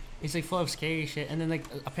then it's like full of scary shit. And then like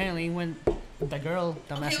apparently when the girl,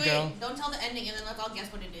 dumbass girl. Don't tell the ending and then let's all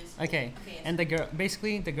guess what it is. Okay. Okay. And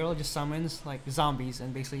the girl just summons like zombies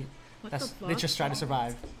and basically they just try to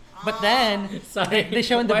survive. But then Sorry. they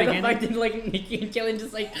show in the Why beginning. the fuck did like Nikki and Kellen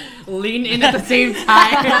just like lean in at the same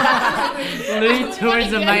time? Lean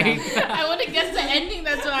towards the mic. I want to guess the ending,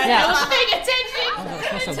 that's why. Yeah. I was paying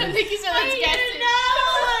attention. that's so So good. Nikki said, let's guess it.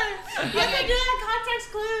 You have to do that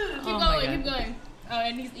context clue. Keep Oh my going, God. keep going. Oh,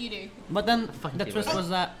 and he's eating. But then Fucking the favorite. twist was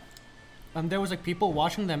that there was like people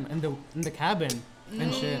watching them in the cabin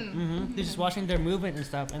and shit. They're just watching their movement and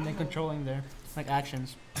stuff and then controlling their like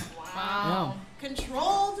actions. Wow.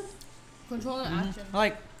 Controlled. Controlling action.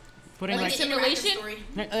 Like putting Like like simulation?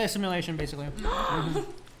 simulation basically.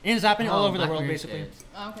 It's happening all Oh, over the Black world Mirror basically. shit.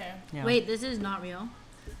 Okay. Yeah. Wait, this is not real.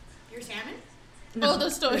 Your salmon? Oh, the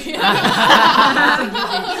story.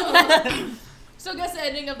 So guess the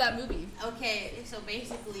ending of that movie. Okay, so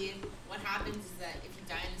basically what happens is that if you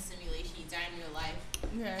die in the simulation, you die in real life.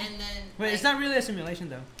 Okay. And then Wait, it's like, not really a simulation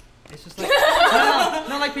though. It's just like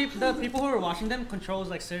no, like the people who are watching them controls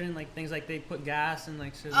like certain like things like they put gas and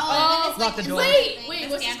like certain Oh, and then Lock it's the like, door. Wait,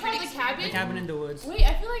 what's this called? The the cabin? cabin in the woods. Wait,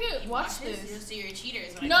 I feel like I watched this. this. So you're a cheater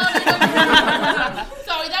is what No, I no.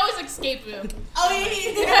 Sorry, that was Escape Room. Oh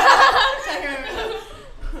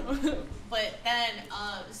yeah. But then,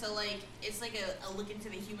 so like it's like a look into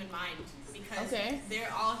the human mind because Okay. they're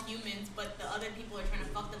all humans, but the other people are trying to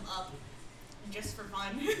fuck them up just for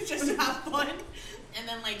fun, just to have fun. And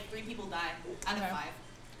then like 3 people die out of Okay. 5,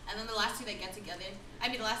 and then the last 2 that get together,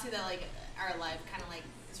 the last 2 that like are alive, kind of like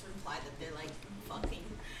it's implied that they're like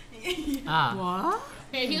fucking. Ah. What?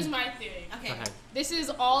 Okay, here's my theory. Go Okay, ahead. This is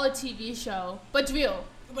all a TV show, but it's real.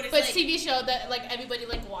 but it's But like it's TV show that like everybody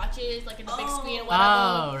like watches like in the big screen or whatever.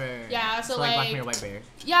 Oh, right. Yeah, so Black like- Mirror, White Bear.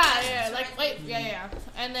 Yeah, like wait, yeah.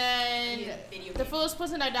 And then Yeah, video the game. first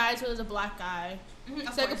person that died was a black guy.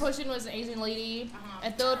 Of Second course. person was an Asian lady. Uh-huh.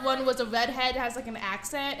 And third one was a redhead, has like an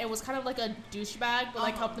accent. It was kind of like a douchebag, but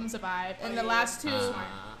like helped them survive. And the last 2 They're the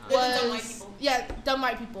dumb white was people. yeah, dumb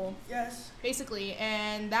white people, Yes. basically.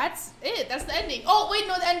 And that's it. That's the ending. Oh wait,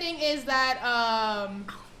 no, the ending is that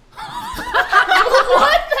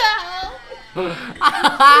what the hell?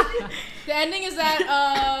 The ending is that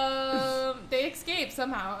they escape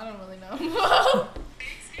somehow. I don't really know.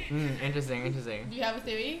 Interesting. Do you have a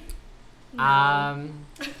theory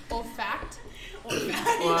or fact?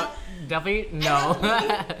 Well, definitely no.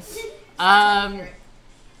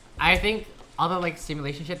 I think all the like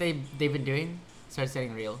simulation shit they've been doing starts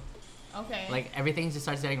getting real. Okay. Like everything just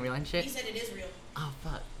starts getting real and He shit. said it is real. Oh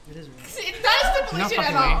fuck. It is real. It's not a No stipulation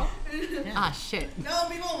at fucking all. Ah shit. No,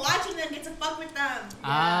 people watching them get to fuck with them.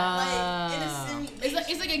 Ah. Like in a simulation.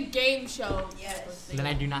 It's like a game show. Yes. Then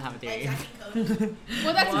I do not have a Like theory. Zack and Cody.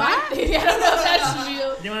 Well, that's my theory. I don't know if that's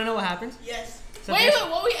real. Do you want to know what happens? Yes. So Wait,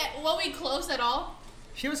 basi- were we close at all?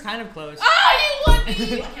 she was kind of close. Ah, you won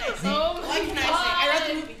me! Oh, what can I say? I wrote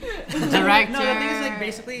the movie. Director. No, the thing is like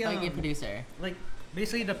basically like a producer. like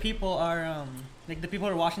basically the people are like the people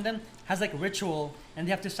who are watching them has like ritual and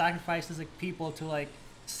they have to sacrifice these like people to like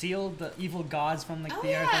sealed the evil gods from like Oh,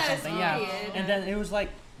 the earth or yes. something. Oh, Yeah. yeah. And then it was like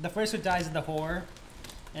the first who dies is the whore,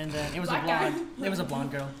 and then it was Black a guy. blonde. It was a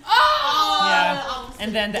blonde girl. Oh, Yeah.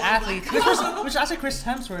 And then the athlete, which was actually Chris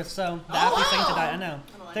Hemsworth. So the athlete second to die. I know.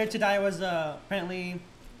 Third to die was apparently.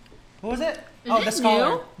 What was it? Is The it scholar.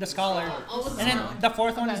 new? The scholar. And then the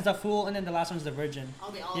fourth one is the fool, and then the last one is the virgin. Oh,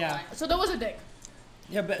 they all Yeah. died. So there was a dick.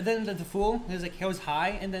 Yeah, but then the fool, he was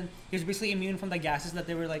high, and then he was basically immune from the gases that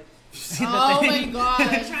they were like. Oh my god.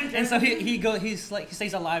 And so he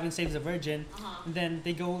stays alive and saves the virgin, and then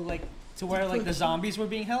they go like to where like the zombies were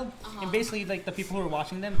being held, and basically like the people who were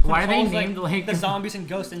watching them. Why are they controls, named, like- the zombies and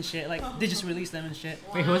ghosts and shit? Like they just released them and shit.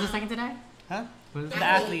 Wait, who was the second to die? Huh? Who was The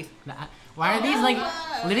athlete. Why are these like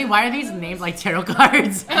literally? Why are these named like tarot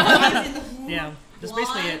cards? Yeah, that's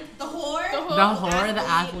basically it. The whore. The whore, the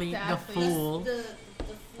athlete, the the athlete. fool, The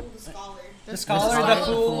fool, the scholar. The scholar, scholar, the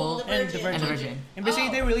fool, the and the virgin. virgin. and the virgin. And basically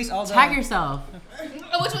they released all the. Tag yourself.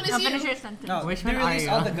 Oh, which one is Now you? finish your sentence. No, Which they one are released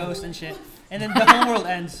you? all the ghosts and shit, and then the whole world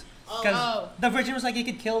ends. Because Oh. the virgin was like he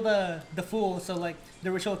could kill the fool, so like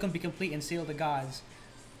the ritual can be complete and seal the gods.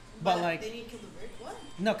 But like they didn't kill the virgin. What?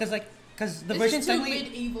 no, because the This virgin is too technically.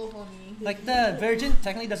 medieval, homie. Like the virgin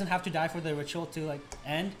technically doesn't have to die for the ritual to like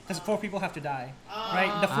end, because 4 people have to die,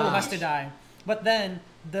 right? The fool has to die, but then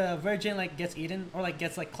the virgin like gets eaten or like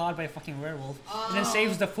gets like clawed by a fucking werewolf, and then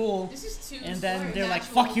saves the fool, This is too. and then they're like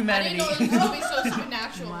supernatural. fuck humanity. I didn't know it was so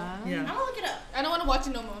supernatural. I'm Yeah. gonna look it up. I don't want to watch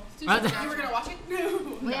it no more. It's too What? You supernatural. were gonna watch it?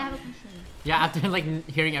 No. Wait, I have a question. Yeah, after like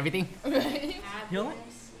hearing everything. Okay. You know?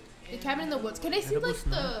 The Cabin in the Woods. Can I see Edible like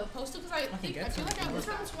snow. the poster? Because I think I get feel some. like I It's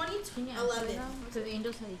was from Can you 2011. answer that? Because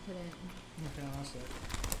Angel said he couldn't. Okay, I'll see.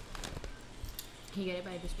 Can you get it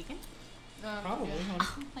by this weekend? Probably. Yeah.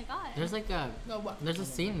 Oh my god. There's like No, what? there's a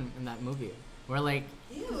scene in that movie where like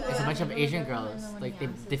Ew. it's a bunch of Asian girls like they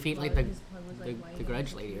defeat like the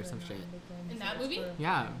grudge lady or some shit. In that movie?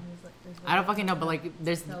 Yeah. I don't fucking know, but like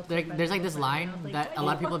there's like this line that a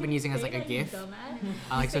lot of people have been using as like a gif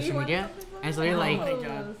on like social media, and it's literally Oh my like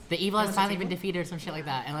god. the evil has finally been defeated or some shit like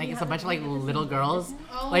that, and like it's a bunch of like little girls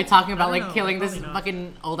Oh. like talking about I don't like know, killing this probably not.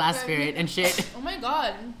 fucking old ass spirit and shit. Oh my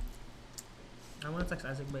god. I want to text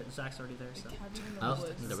Isaac, but Zach's already there, so. Cabin in the Oh,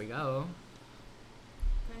 Woods. there we go.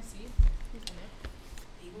 Can I see?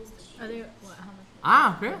 Are they, what, how much?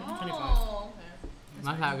 Ah, good. 25. Oh, okay.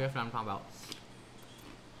 That's how good I'm talking about.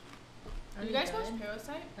 You guys watch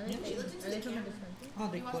Parasite? Are they, She looked into are they the from a camera. dispensary? Oh,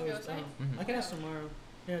 they You watch closed. Parasite? Mhm. I can ask tomorrow.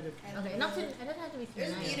 Yeah, they Okay, not to, it doesn't have to be There's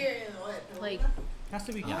a tonight. theater in what? Like, has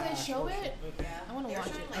to be. Oh, they show it? Yeah. I wanna They were watch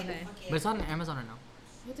showing, it. like, Okay. fucking- But it's on Amazon right now.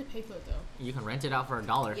 You have to pay for it though. You can rent it out for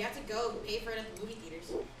 $1. You have to go pay for it at the movie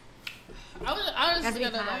theaters. I was Has just to be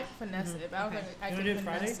gonna cash? like finesse it, but I don't think I You can wanna do it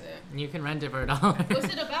finesse Friday? it. You can rent it for $1. What's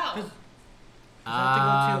it about?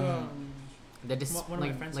 I have to go to. The one of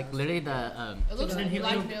my friends' like house. literally the It looks And then like he'll,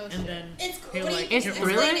 Black Mirror and shit. then It's cool. he'll What do like you- It's he'll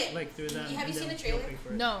really? explain it. like through them. Have you and seen then the he'll trailer? pay for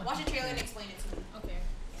it. No. Watch the trailer and explain it to me. Okay.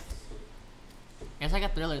 it's like a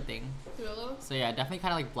thriller thing. Thriller. So yeah, definitely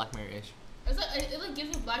kind of like Black Mirror-ish. It's like it like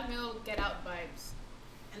gives me Black Mirror Get Out vibes.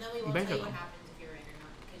 And then we won't tell you Basically. what happens if you're right or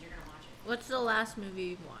not, because you're gonna watch it. what's the last movie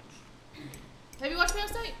you've watched? Have you watched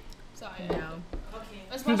Parasite? Sorry. No. Okay.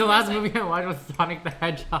 Let's watch The last Parasite. movie I watched was Sonic the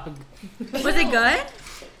Hedgehog. Was it good?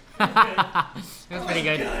 It was pretty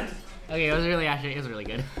good. Okay, it was really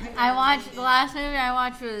good. I watched, the last movie I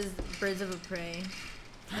watched was Birds of a Prey.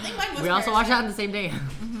 I think mine was We also watched that on Parasite. the same day.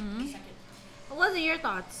 Second. What was your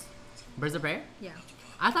thoughts? Birds of Prey? Yeah.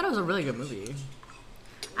 I thought it was a really good movie.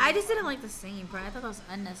 I just didn't like the singing part. I thought that was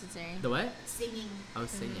unnecessary. The what? Singing. Oh,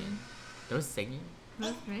 singing. There was singing?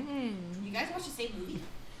 You guys watch the same movie?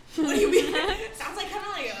 What do you mean? Sounds like kind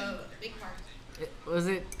of like a big part. Was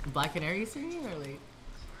it Black Canary singing or like?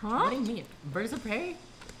 Huh? What do you mean? Birds of Prey?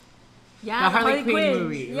 Yeah, The Harley Quinn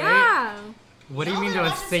movie, right? Yeah. What do you Y'all mean are there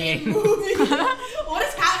was watching the same singing? movie. What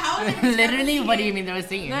is how is it? Literally, what do you mean there was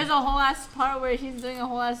singing? There's a whole ass part where she's doing a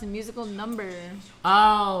whole ass musical number.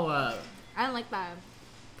 Oh. I didn't like that.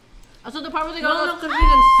 Also, the part where they No, go. no, because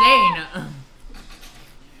she's insane.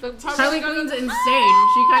 The part where Harley they go- Quinn's insane.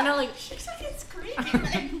 She kind of like. She's like it's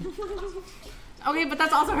creepy. Okay, but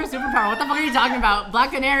that's also her superpower. What the fuck are you talking about?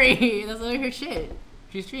 Black Canary. That's like her shit.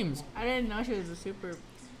 She streams. I didn't know she was a super.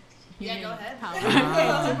 Yeah, go ahead. Power.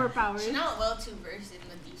 She's Superpowers. not well too versed in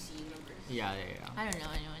the DC universe. Yeah. I don't know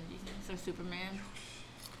anyone. So Superman,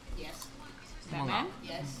 Yes. Batman,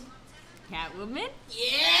 Yes. Catwoman.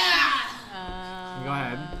 Yeah. Go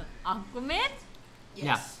ahead. Aquaman,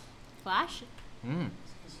 Yes. Flash. Mm.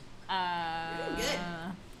 good.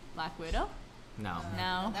 Black Widow. No.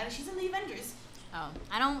 No. That is, she's in the Avengers. Oh,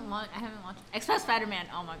 I haven't watched. Except Spider-Man.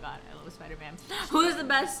 Oh my god, I love Spider-Man. Who is the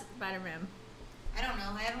best Spider-Man? I don't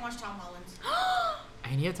know. I haven't watched Tom Holland's.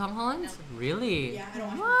 Any of Tom Holland's? Really? Yeah, I don't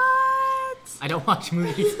watch. What? I don't watch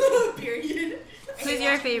movies. Period. Who's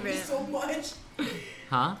your favorite? So much.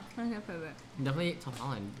 Huh? Who's your favorite? Definitely Tom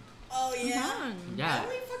Holland. Oh yeah. Yeah. I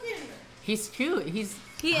only fucking. He's cute. He's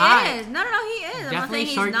He hot. is. No, he is. I'm not Definitely saying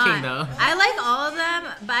he's short not. king though. I like all of them,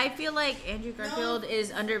 but I feel like Andrew Garfield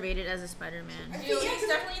is underrated as a Spider-Man. I He's feel yeah, 'cause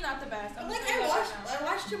definitely not the best. I'm like I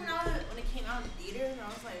watched him when it came out in theaters, and I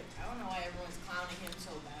was like, I don't know why everyone's clowning him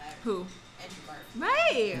so bad. Who? Andrew Garfield.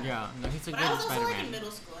 Right. Yeah, no, he's a But I good was also like in Spider-Man.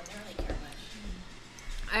 middle school. I didn't really care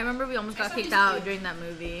much. I remember we almost got Except kicked just out you. during that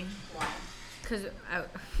movie. Why? Cause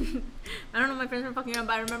I don't know, my friends were fucking around,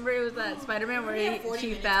 but I remember it was that Spider-Man where We have 40 she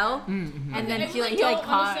minutes. fell, Mm-hmm. and then I he really like don't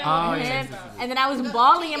caught Oh, understand yeah. him, what and then I was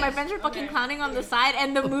bawling, and my friends were fucking clowning on the side,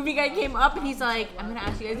 and the movie guy came up, and he's like, "I'm gonna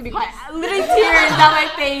ask you guys to be quiet." Literally tears down my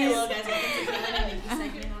face. Hello guys, welcome to Kevin and Nikki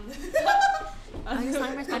segment on the. I'm just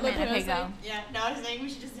talking about Spider-Man. Okay, go. Yeah, no, I was saying we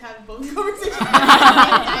should just have both conversations at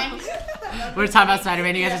the same time. We're talking about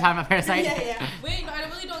Spider-Man. You guys are talking about Parasite. Yeah. Wait, no, I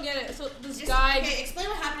really don't get it. So this Just, guy. okay, explain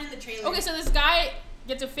what happened in the trailer. Okay, so this guy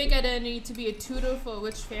gets a fake identity to be a tutor for a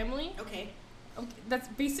rich family. Okay. Okay, that's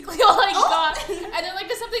basically all I Oh. got. And then like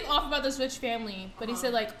there's something off about this rich family, but he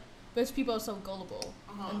said like rich people are so gullible,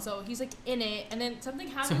 and so he's like in it, and then something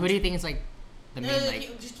happens. So who do you think is like the main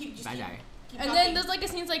like just keep bad guy? And then there's like a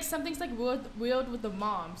scene like something's like weird with the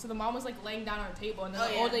mom. So the mom was like laying down on a table, and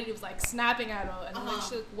then the old lady was like snapping at her, and then like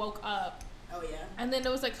she like, woke up. Oh yeah. And then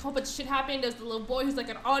there was like a whole bunch of shit happened. There's the little boy who's like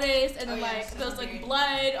an artist, and then like there was like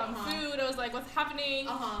blood on food. I was like, what's happening?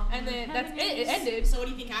 And then that's it. It ended. So what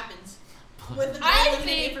do you think happens? With the I very limited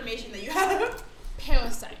think- information that you have.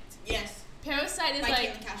 Parasite. Yes. Parasite is By like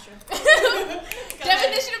Caitlin Castro.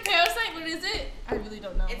 definition of parasite. What is it? I really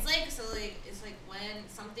don't know. It's like it's like when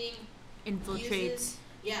something Infiltrates. uses,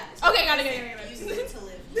 yeah. It's Okay, like got it. uses it to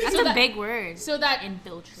live. That's So a that- big word. So that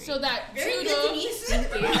Infiltrate. so that Very good, tutor. Denise.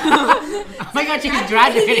 Oh my god, she's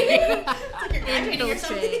graduating. It's like you're graduating or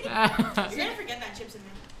something. Infiltrate. You're gonna forget that chip's in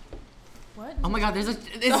there. What? Oh my god, it's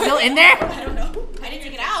still in there? I don't know. I didn't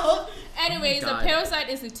take it out. Anyways, the God. parasite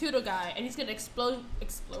is the tutor guy, and he's gonna explode.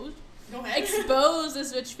 Go ahead. Expose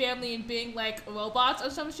this rich family in being like robots or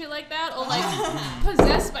some shit like that, or like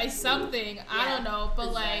possessed by something. I don't know,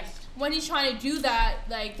 but like when he's trying to do that,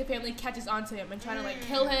 like the family catches onto him and trying to like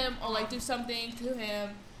kill him or like do something to him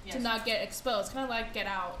to not get exposed. Kind of like Get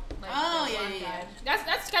Out. Like, Oh, that yeah, one yeah, guy.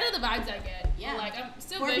 That's kind of the vibes I get. Yeah. But, like I'm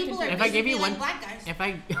still Poor very people are confused. If I give you basically one- like black guys. If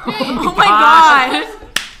I Oh my god.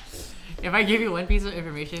 If I give you one piece of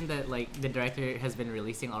information that like the director has been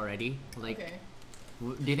releasing already, like Okay.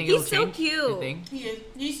 do you think He's it'll so change? cute. You think? He is.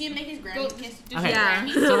 Did you see him make his granny Go- kiss? do Okay. Yeah.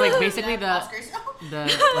 So like basically the Oscars.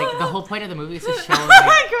 the whole point of the movie is to show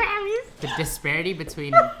like, the disparity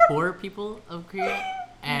between poor people of Korea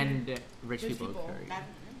and rich people of people. Korea. That,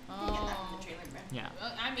 you get that from the trailer, bro. Yeah.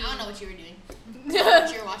 I I mean, don't know what you were doing.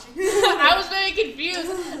 What you were watching. I was very confused.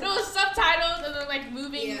 There was subtitles and then like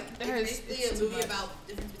moving. Yeah, it's basically a too movie much. about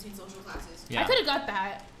difference between social classes. Yeah. I could have got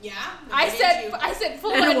that. Yeah. but I why didn't you? said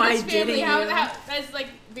full And on why this family. didn't How you? that's like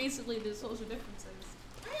basically the social differences.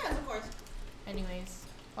 Oh, yeah, of course. Anyways,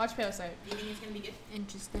 watch Parasite. Do you think it's gonna be good?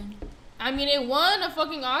 Interesting. I mean, it won a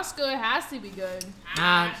fucking Oscar. It has to be good.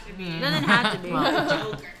 Doesn't have to be.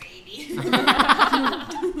 Well, Joker, baby.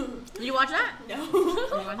 Did you watch that? No.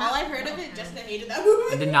 All I've heard of it, Jessica hated that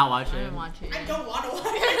movie. I did not watch I it. didn't watch it. I don't want to watch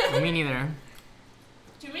it. Me neither.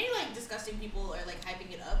 Too many like disgusting people are like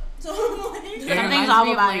hyping it up. So I'm like, It Something's reminds off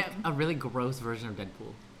me of about like it. a really gross version of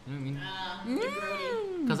Deadpool. You know what I mean? they're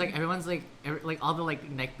grody. Because like everyone's like like all the like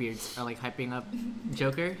neckbeards are like hyping up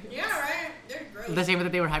Joker. Yeah, right. They're gross. The same way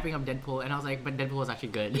that they were hyping up Deadpool, and I was like, but Deadpool was actually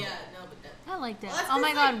good. Yeah, no, but that. I liked it. Well, that's Oh my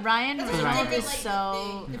 'cause, god, like, Ryan that's a Reynolds different, is like,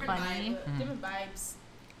 so different funny. vibe. Mhm. Different vibes.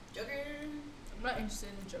 Joker. I'm not interested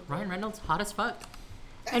in Joker. Ryan Reynolds, hot as fuck.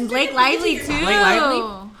 That's And a Blake different Lively Pikachu too. you're Blake talking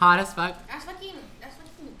Lively, hot as fuck. That's fucking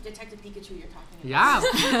Detective Pikachu you're talking about. Yeah.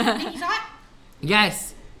 Think he's hot?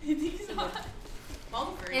 Yes.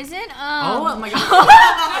 Bumper. Isn't Oh my god.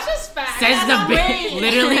 That's just fact. Says the way.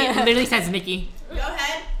 bitch. Literally says Nikki. Go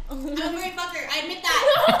ahead. I'm a furry fucker. I admit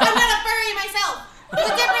that. I'm not a furry myself. There's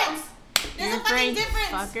a difference. There's You're a fucking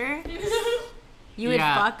difference. fucker? You would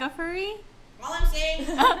Yeah. fuck a furry? All I'm saying. You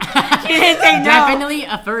didn't say no. Definitely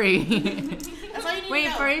a furry. That's all you need Wait, to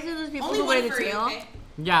know. furries are those people Only who wear one the furry, tail? okay?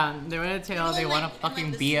 Yeah, they wear a tail. They want to like,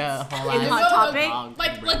 fucking the be a suits. whole Is it ass. Hot Topic? dog,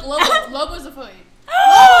 Like bro. Lobo. Lobo's a furry.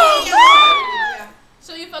 Oh, yeah.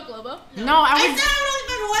 So you fuck Lobo? No, I I was. said I would only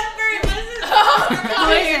fuck one furry. What is this?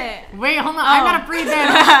 Who is it? Wait, hold on. I'm not a free then.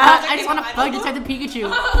 I just want to I fuck know. Detective Pikachu.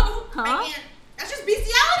 Huh? I can't. That's just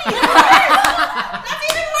bestiality. That's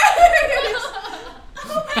even worse.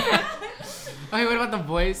 Oh my god. Okay, wait, what about the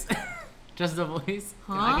voice? Just the voice?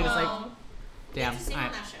 Huh? I could just like, No. damn. Sing on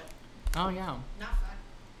Alright. that show. Oh yeah. Not fun.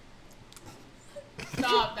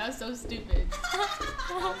 Stop. That's so stupid.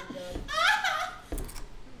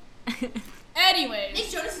 Anyway, Nick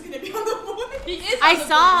Jonas is gonna be on the board. he is. I on the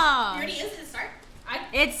saw. He already is at the start.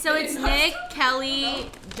 It's Nick, Kelly,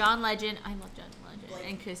 John Legend. I love John Legend Blake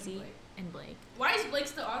and Chrissy and Blake. and Blake. board. Why is Blake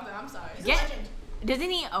still on there? I'm sorry. He's Yeah. a legend. Doesn't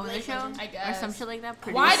he own the Blake show Legend. I or some guess. shit like that?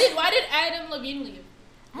 Why Produce? did Adam Levine leave?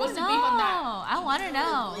 I What's don't the know. beef on that? I want to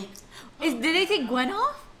know. Blake. Did they take Gwen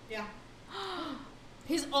off? Yeah.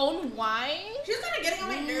 His own wife? She's kind of getting on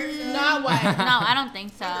my nerves. Not wife. No, I don't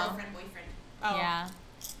think so. My girlfriend, boyfriend. Oh. Yeah,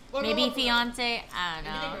 What- maybe what- fiance. I don't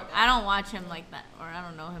Maybe they know. broke up. I don't watch him like that, or I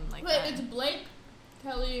don't know him like Wait, that. it's Blake,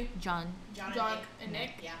 Kelly, John. John, John, and Nick. and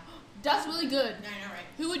Nick. Yeah. That's really good. No, I know, right?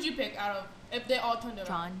 Who would you pick out of if they all turned around?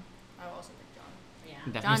 John. I would also pick John. Yeah.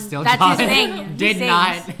 Definitely John- still that's John. his thing. He Did sings.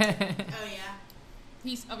 not. Oh yeah.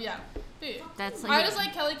 He's yeah. Dude. That's I like. just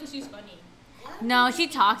like Kelly because she's funny. No, she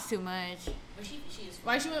talks too much. But she is.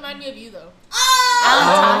 Why she remind me of you though? I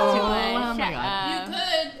don't talk too Oh, much. oh my Shut God. You up.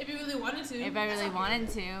 could if you really wanted to. If I really wanted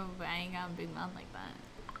to, but I ain't got a big mouth like that.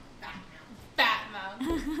 Fat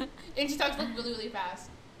mouth. And she talks like really really fast.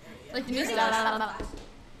 Like Denise Denise does. does.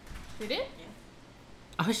 Did it?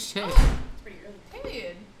 Oh shit. It's pretty early.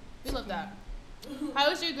 Period. We love that. How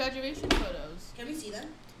was your graduation photos? Can we see them?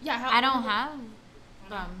 Yeah. How, I don't have Why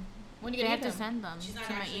not? them. When you They gonna have get to them? send them She's not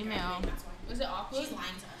to my actually email. graduating, that's why. Was it awkward? She's lying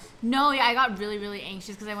to us. No, yeah, I got really, really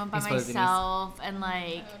anxious because I went by He's supposed to be myself and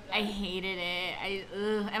like Oh, I God. hated it.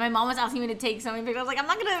 And my mom was asking me to take so many pictures. I was like, I'm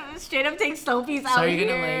not gonna straight up take selfies So out are you here.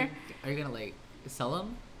 gonna are you gonna like sell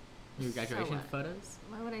them? Your graduation what? photos?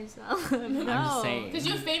 Why would I sell them? No. I'm just saying. Because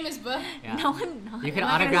you're famous, but Yeah. No, I'm not. You can I'm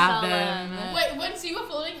not gonna autograph sell them. wait, when See What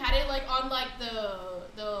Floating had it like on like the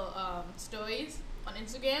stories on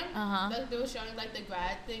Instagram, Uh-huh. like, they were showing like the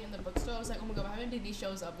grad thing in the bookstore. I was like, oh my god, why haven't Denise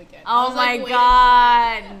shows up again? I Oh was, my like, waiting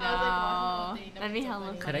god, for it. no. I was like, watching the thing. That'd be That was so hella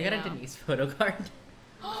funny. Could I funny get a now. Denise photo card?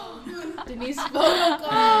 Denise photo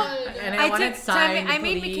card. And I want it signed, I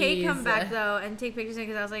made McKay come please. back though and take pictures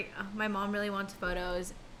because I was like, oh, my mom really wants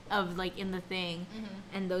photos of like in the thing,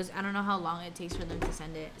 and those I don't know how long it takes for them to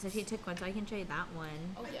send it. So she took one, so I can show you that one.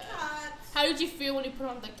 Oh yeah. God. How did you feel when you put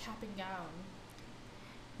on the cap and gown?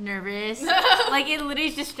 Nervous, like it literally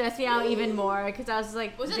just stressed me out even more because I was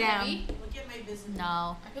like, Was it damn. heavy? Look at my business.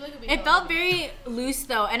 No. I feel like it'd be It hella felt heavy. very loose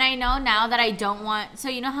though, and I know now that I don't want. So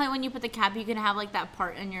you know how when you put the cap, you can have like that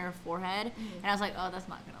part in your forehead, and I was like, oh, that's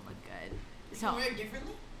not gonna look good. You So, wear it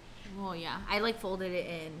differently? well, yeah, I like folded it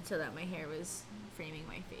in so that my hair was framing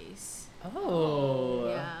my face. Oh.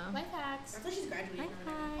 Yeah. Life hacks. That's why she's graduating. or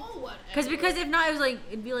whatever. Oh what? Because if not, it was like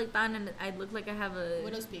it'd be like that, and I'd look like I have a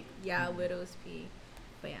Widow's Peak. yeah widow's peak.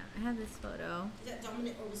 But yeah, I have this photo. Is that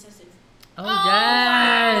dominant or recessive? Oh, Oh,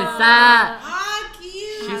 yes! Ah, cute.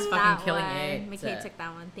 She's Have fucking that killing one. it. McKay took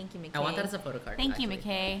that one. Thank you, McKay. I want that as a photo card. Thank you,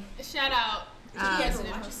 actually. McKay. Shout out. Did Ah. she Yes, ever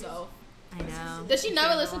it watch herself. I know. Does she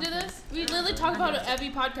never listen to this? We literally talk about it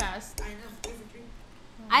every podcast. I know. 3 for 3.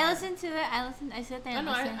 I listened to it. I sit there I and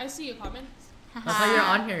know. listen. I see your comments. That's why you're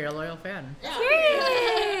on here. You're a loyal fan.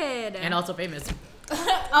 Period. And also famous.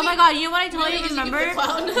 Oh my god, you know what I totally Really, 'cause you remember? get the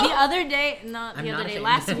clown. The other day, not I'm the other not day,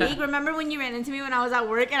 ashamed. last week. Remember when you ran into me when I was at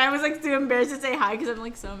work and I was like too embarrassed to say hi because I'm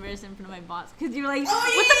like so embarrassed in front of my boss because you were like, Oh,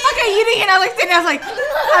 yeah, what the yeah, fuck are you eating? And I was like sitting there, I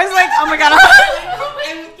was like, oh my god.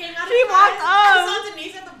 And came out of She walked class, up. I saw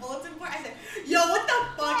Denise at the bulletin board. I said, yo, what the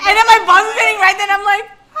fuck? And then my boss was sitting right there and I'm like,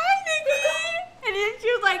 hi Nikki. And then she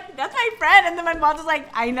was like, that's my friend. And then my boss was like,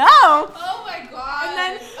 I know. Oh my god. And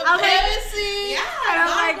then I was like, Embarrassing. Yeah. And I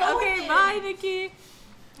was not like, going. okay, bye Nikki.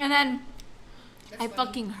 And then That's I funny.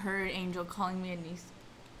 fucking heard Angel calling me a niece.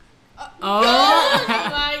 Oh Oh.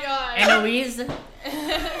 my god. And Louise.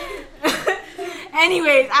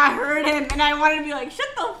 Anyways, I heard him and I wanted to be like, shut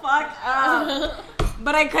the fuck up.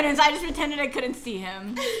 But I couldn't, so I just pretended I couldn't see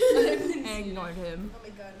him. And I ignored him. Oh my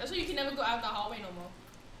god. That's why you can never go out the hallway no more.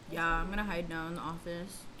 Yeah, I'm gonna hide now in the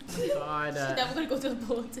office. God. You're never gonna go to the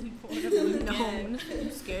bulletin board. No, I'm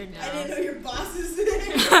scared I didn't now. know your boss is there.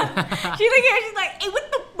 She's like, she's like, hey,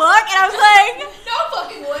 what the fuck? And I was like, No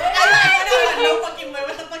fucking way. No fucking way.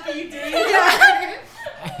 What the fuck are you doing?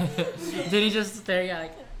 Did he just stare at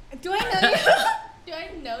like? do I know you? Do I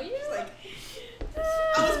know you? She's like,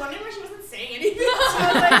 I was wondering why she wasn't saying anything.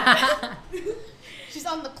 She's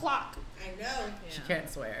on the clock. I know. She can't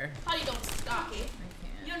swear. How you don't stop? You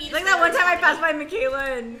don't need to Like say that one time I everything. passed by Michaela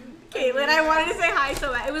and Caitlin. I wanted to say hi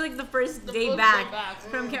so bad. It was like the first The day first back day back.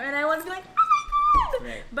 from camp, and I wanted to be like, oh my god.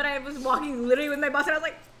 Right. But I was walking literally with my boss, and I was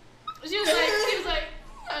like, She was like,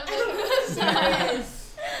 sorry.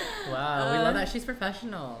 Wow, we love that she's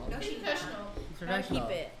professional. No, She's she's professional. Professional.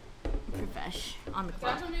 Keep it profesh on the Can I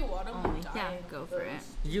clock. have some of your water? I'm Only. Yeah, dying go of for it.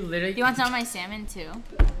 those. You literally. Do you want some of my salmon too?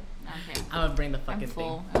 Okay. I would bring the I'm fucking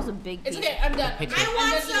full. thing. That was a big It's piece. okay. I'm done. Picture. I I'm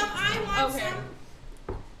want done some. eating. I want Okay.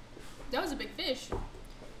 some. That was a big fish.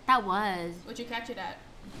 That was Where'd you catch it at?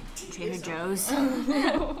 Trader Joe's.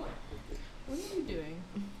 What are you doing?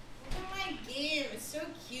 Look at my game. It's so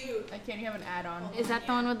cute. I can't. You have an add-on. Is that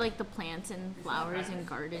the one with like the plants and flowers and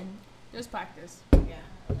garden? Just practice. Yeah.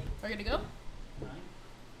 I like We're gonna go.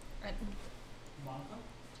 Right.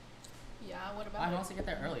 Yeah. What I about can it? also get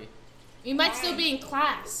there early. We might still be in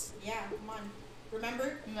class. Yeah, come on.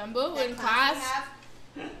 Remember? Remember, we're that in class class.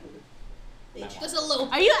 we have? Bitch. Just a little.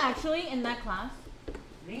 Are you actually in that class?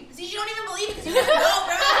 See, she don't even believe it because you don't know,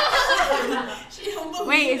 bro. She don't believe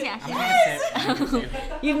Wait, it. is he I'm actually? Yes. gonna sit.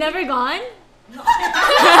 You've never gone?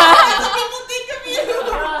 That's what people think of you.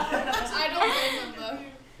 I don't remember.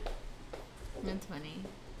 That's funny.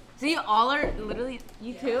 So you all are literally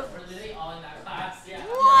you too? We're literally all in that class. Yeah.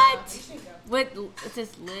 What? What? It's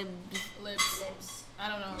just libs. Lips. I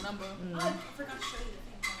don't know. Number. Oh, I forgot to show you the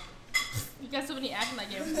thing. You got so many acting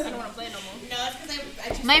like you. I don't want to play no more. No, it's because I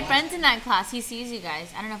just My watched friend's it. in that class. He sees you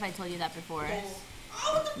guys. I don't know if I told you that before.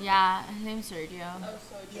 Oh, what the Yeah, his name's Sergio. Oh,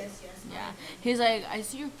 so Yes. Yeah. He was like, I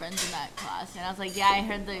see your friends in that class. And I was like, yeah, I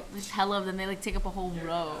heard there's hella of them. They like take up a whole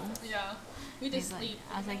row. Yeah. We He's just like, sleep.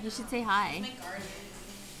 I was like, you should say hi. My garden.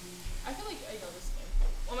 I feel like I know this game.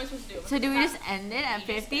 What am I supposed to do? So do we just end it at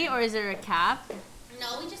 50 or is there a cap?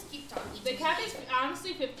 No, we just keep talking. The cap is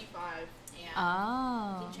honestly 55. Yeah.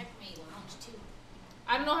 Oh. You can check my lounge too.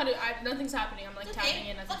 I don't know how to. Nothing's happening. I'm like It's tapping okay.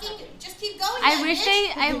 in. Nothing's Fucking happening. just keep going. I then, wish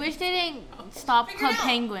bitch. they didn't stop Figure it Club out.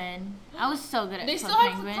 Penguin. I was so good at They Club still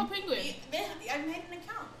have Penguin. Club Penguin. I made an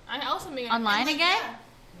account. I also made an Online account. again? Yeah.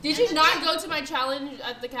 Did you not go to my challenge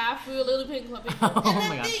at the cap? We were literally playing Club Penguin. Oh And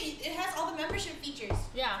my then god. it has all the membership features.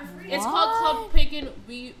 Yeah. For free. It's called Club Penguin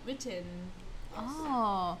Rewritten.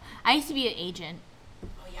 Oh. I used to be an agent Oh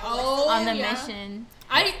yeah. Oh, on the yeah. mission.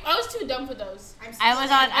 I was too dumb for those. I'm I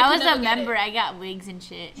was on. I I could was never a get member. it. I got wigs and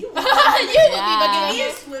shit. You You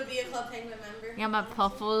Yeah. would be a Club Penguin member. Got my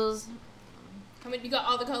puffles. I mean, you got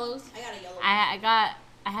all the colors. I got a yellow.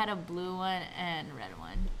 I had a blue one and a red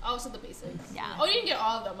one. Also the basics. Yeah. Oh, you didn't get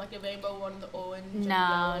all of them, like the rainbow one, the orange. and the No,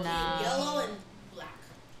 yellow. no. Yellow and black.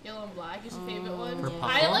 Yellow and black is your favorite one. For yeah.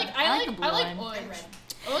 I puffle? like I like the blue one. And orange. red.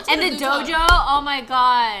 Orange And the blue color. dojo. Oh my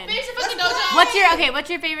god. Finish the fucking Let's dojo. play. What's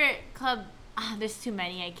your favorite club? Ah, there's too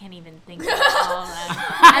many. I can't even think of all of them.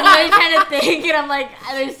 I'm really trying to think, and I'm like,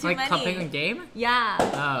 there's too Like many. Club Penguin game? Yeah.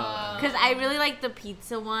 Oh. Because I really like the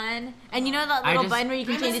pizza one. And you know that I little just- button where you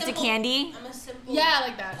can I'm a change it to simple- candy? I'm a simple. Yeah, I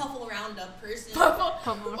like that. Puffle roundup person. Purple.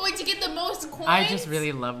 Wait, to get the most coins. I just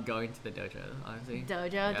really love going to the dojo, honestly.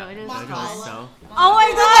 Dojo, Yeah, Dojo's Dojo fun. is so. Oh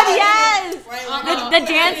my god, yes! Right, Uh-uh. The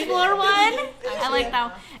dance floor one? I like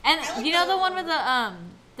that one. And I like you know that the one with the,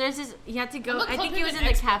 there's this, you have to go, I'm a I think Club it was in Penguin the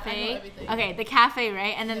expert. I know cafe. everything. Okay, the cafe,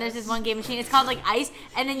 right? And then there's this one game machine. It's called like ice.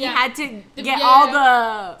 And then you Yeah. had to The- get yeah. all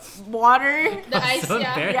the water. The ice, so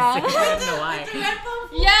yeah. embarrassing. Yeah. I don't know why. The red puffle.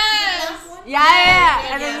 Yes. The black one. Yeah.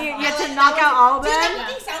 And then you I have to like knock that out one. all of Dude, them. that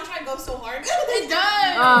fucking soundtrack goes so hard. It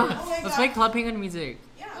does. Oh my Let's god. make Club Penguin music.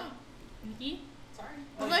 Yeah. Nikki? Sorry.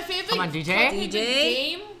 What's my favorite Come on, DJ. Club Penguin DJ?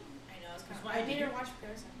 game? I know it's kind of. I didn't watch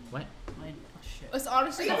Parasite. What? It's Are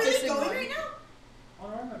honestly you the really fishing going one. right now?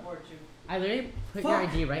 I literally put your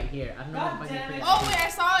ID right here. I don't know if I can put it. Oh wait, I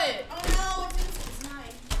saw it. Oh no, it's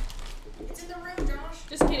mine. It's in the room, Josh.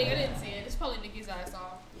 Just kidding, I didn't see it. It's probably Nikki's that I saw.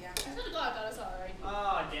 Yeah. I swear to God, I thought I saw it right.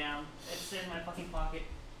 Oh damn! It's in my fucking pocket.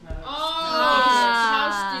 No, Oh,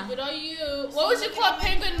 Ah. how stupid are you? What was your Club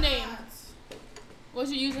Penguin name? What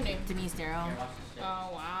was your username? Denise Darrow. Oh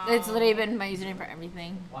wow. It's literally been my username for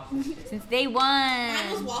everything. Since day one.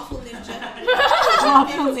 Mine was Waffle Ninja.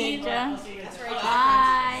 Waffle Ninja. I'll see you guys. That's right.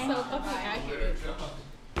 Bye. So fucking accurate.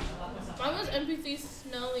 Mine was MP3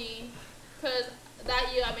 Snowy, cause that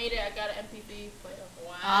year I made it. I got an MP3 player.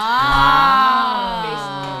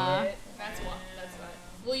 Ah. Basically, that's what. That's right.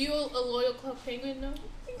 Were you a loyal Club Penguin though?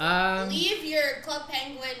 Leave your Club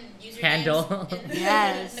Penguin usernames Handle.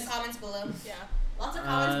 Yes. in the comments below. Yeah. Lots of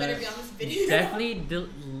comments better be on this video. Definitely,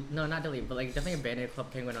 no, not delete, but like definitely abandoned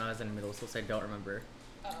Club Penguin when I was in middle school, so I don't remember.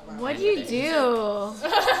 What do you do?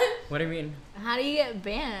 What do you mean? How do you get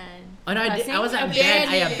banned? Oh no, I Cussing? wasn't Abandoned banned.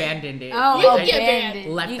 I it. abandoned it. Oh, You I could get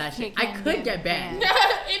abandoned. left You that shit. can I could get banned.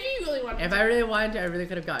 If you really want. If I really wanted to, I really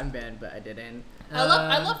could have gotten banned, but I didn't. I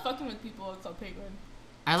love fucking with people at Club Penguin.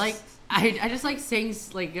 I like. I just like saying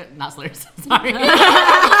not slurs. Sorry.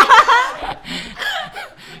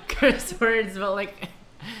 Curse words, but like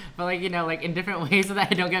you know, like in different ways so that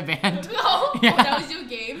I don't get banned. No, Yeah. that was your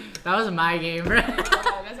game. That was my game, bro. Oh, that's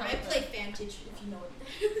how I I play Fantage. If if you know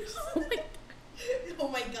what it is. Oh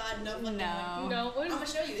my god, no fucking way. No. No. What I'm is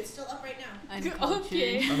gonna show you. It's still up right now. Uncultured.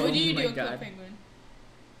 Okay. Oh What do you my do at God. Club Penguin?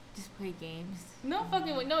 Just play games. No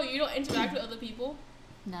fucking way. No, you don't interact with other people.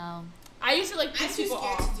 No. I used to like I'm piss too people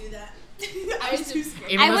scared off. to do that. I was too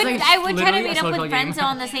scared. Even I though would it's, I would try to literally a meet up social with game. friends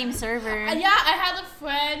on the same server. Yeah, I had a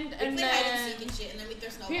friend We and play hide and then seek and shit, and then we throw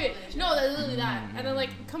snowballs. period. at each No, other. that's literally that. And then like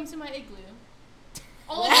come to my igloo.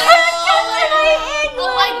 Oh,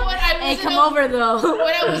 like, when I was Hey, in come a, over though.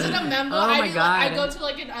 when I was in a member, Oh my I God. go to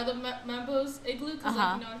like another members igloo because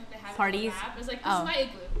Uh-huh. like you know they have Parties? It on the app. It's like this Oh. is my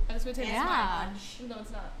igloo. And it's pretend it's Yeah. mine. No,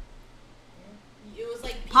 it's not. It was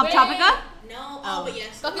like Pop Wait. Tropica? No, Oh. but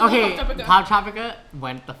yes. Fucking Pop Okay, Tropica. Pop Tropica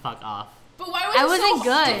went the fuck off. But why was I it wasn't so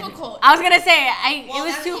good. difficult? I was gonna say Well, it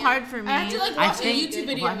was that's- too yeah. hard for me. I had to like I watch think- YouTube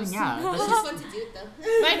videos. well, I mean, yeah, It that's was just- fun to do it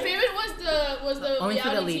though. My favorite was the Only for the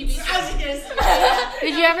reality elites. TV. I was gonna say.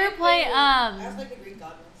 Did you ever play I was like the Greek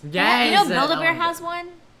goddess. Yes. you know that Build-A-Bear one. has one?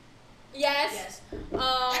 Yes. Yes.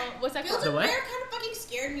 What's that Build called? a The what? Bear kind of fucking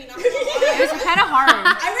scared me. Not gonna It was lie. kind of hard.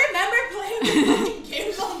 I remember playing the fucking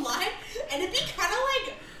games online, and it'd be kind of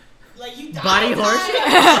like you die. Body horse?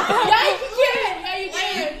 Yeah, you can. Yeah, you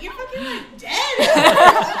can. Like you're fucking like dead.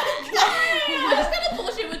 That's kind of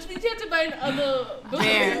bullshit, which means you have to buy another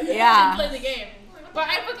Bear, to yeah. play the game. But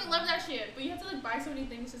I fucking love that shit. But you have to like buy so many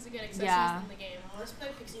things just to get accessories Yeah. in the game. Let's play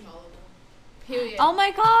Pixie Hollow though. Period. Oh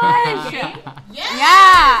my gosh. Yeah.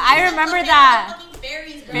 Yeah, I remember that. Fucking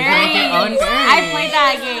fairies. girl. Fairies. Your own fairies. I played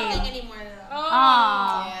that It's not a game. thing anymore though.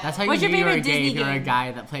 Oh. That's how What's you your knew you were favorite gay Disney if you were a game?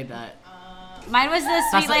 guy that played that. Mine was the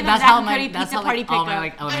That's, Sweet Life of that's Zack how and my Cody that's Pizza how Party like, all my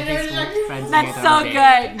Pickup. like elementary school friends. That's knew that so I was gay.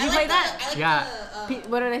 good. Did I you play like that? the, I like Yeah. the,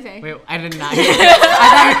 What did I say? Wait, I did not. Hear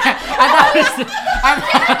I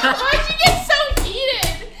thought Why did you get so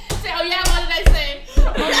heated? Say, oh yeah, what did I say?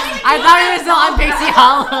 I thought we were still on Pixie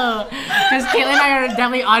Hollow. Because Caitlin and I are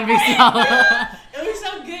definitely on Pixie Hollow. It was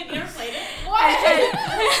so good. You ever played it? What?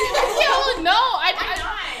 No, I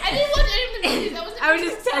didn't watch any of the movies. I was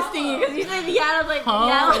just testing you because you said yeah. I was like,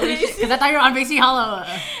 Holy shit. Because I thought you were on Pixie Hollow.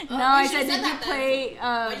 No, I You said, should've did said you that play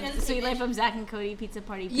Why'd you have to Sweet say Life that? of Zack and Cody Pizza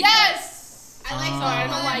Party Pickup? Yes. I like Oh. the Sorry, I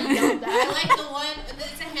don't know why you one. yelled that. I like the one.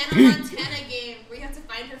 It's a Hannah Montana game where you have to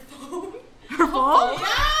find her phone. Her phone?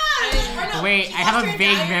 Yeah. Or no, Wait, she I have lost a her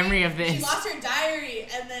vague diary. memory of She this. lost her diary,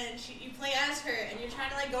 and then you play as her, and you're trying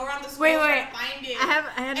to like go around the school Wait, trying to find it. I had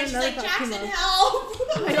and she's another like, thought Jackson, came up. help!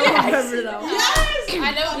 I don't remember though. Yes.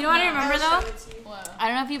 I know. You know what I remember I'll though? show it to you. What? I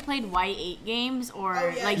don't know if you played Y8 games or Oh,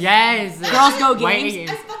 yeah. like Yes. Girls Go White Games.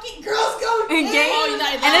 I fucking girls go Games. Oh, you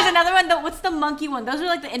And there's another one. What's the monkey one? Those are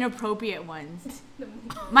like the inappropriate ones.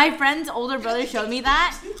 My friend's older brother showed me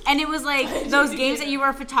that, and it was like those games that you were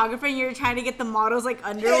a photographer and you were trying to get the models like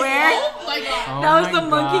underwear. Oh my god. Oh That was my the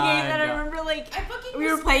monkey God. game that I remember. Like I fucking we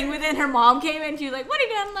were was playing scared. with it, and her mom came and she was like, "What are you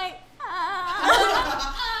doing?" I'm like,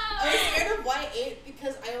 I was scared of Y8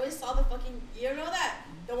 because I always saw the fucking. You know that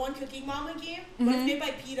the one Cooking Mama game, but it's made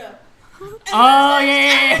by PETA. And Oh, I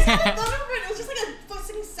yeah. was like, it was just like a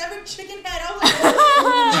fucking severed chicken head. I was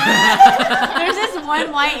like, There's this one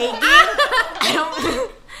Y8 game.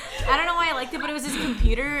 I don't know why I liked it, but it was this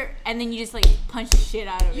computer, and then you just like punch the shit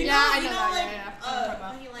out of it. you know, Yeah, I you know know, that, like, yeah,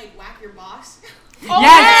 yeah. fucking like whack your boss.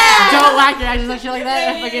 Yes! Don't whack your eyes, like shit like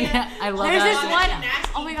that. Fucking, I love There's that. this That's one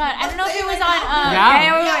nasty. oh my god, I don't know if it was Let's on. play it right now. Yeah,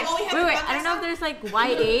 Yeah, wait, well, we have to wait. cut I don't know if there's like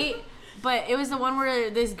Y8, but it was the one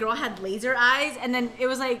where this girl had laser eyes, and then it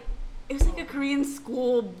was like a Korean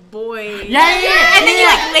school boy. Yeah. And then you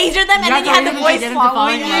like laser them, and then you had the voice get into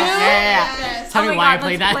following you. Yeah. Yes. Tell Oh me my why I God,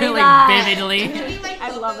 played let's that play like that. vividly. Maybe like I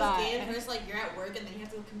both love those that. games where it's like you're at work and then you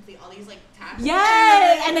have to complete all these like tasks.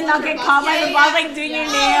 Yes, and then not get caught by the boss like doing your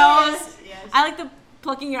nails. Yes. I like the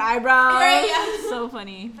plucking your eyebrows. Right, yeah. So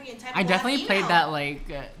funny. Fucking type I of definitely email. played that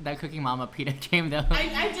like that Cooking Mama PETA game though. I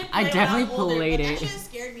did. Play I when definitely was older, played but it. That shit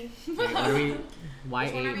scared me. Wait, what are we?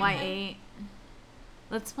 Y8. Y8.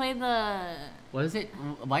 Let's play the. What is it?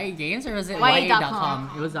 Y8 games or was it Y8.com?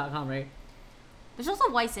 Y8.com? It was .com, right? There's also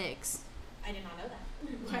Y6 I did not know that.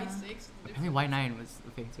 Why 6? I think Y9 was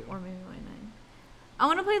the thing too. or maybe Y9. I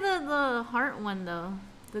want to play the heart one though.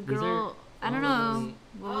 The These are- girl. I don't know.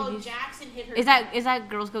 What would Oh, you? Jackson hit her. Is that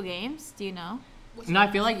Girls Go Games? Do you know? No, I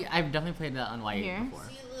feel like I've definitely played that on Y8 Here? before.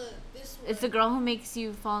 See, look, this one. It's the girl who makes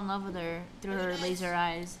you fall in love with her through her laser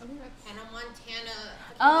eyes. Hannah Montana.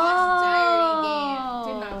 Oh.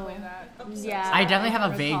 Did not play that. Yeah. I definitely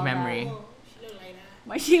have a vague recall that. memory. Diary game. She looked like that.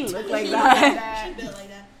 Why she look like She that? She built like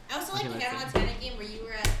that. I also like Okay, the let's Hannah see. Montana game where you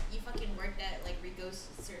fucking worked at like Rico's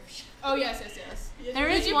surf shop. Oh yes. There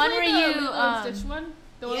Did is you one play where the you Lilo and Stitch one?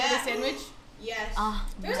 The one with Yeah. the sandwich? Yes. Ah,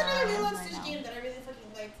 There's no, another Lilo and I Stitch know. game that I really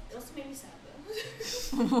fucking liked. It also made me sad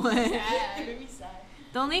though. What? It made me sad.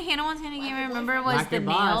 The only Hannah Montana game I remember was Whack the your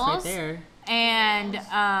boss nails right there. and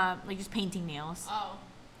like just painting nails. Oh.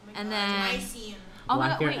 And I then see him. oh my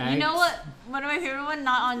Whack god, your wait, you know eggs. what? One of my favorite one,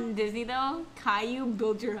 not on Disney though. Caillou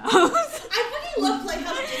Build Your House. I fucking love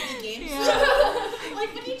Playhouse Disney games. Like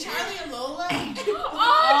fucking Charlie and Lola. And Stanley.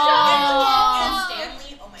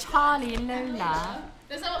 Oh my god. Charlie and Lola.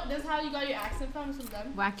 That's how you got your accent from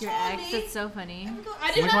them? Whack your Charlie. X. That's so funny.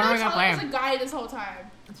 I did Which not one are know we gonna Charlie was play? a guy this whole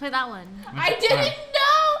time. Let's play that one. I didn't know!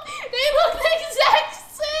 They look the exact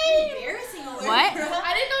same! Embarrassing alert. What?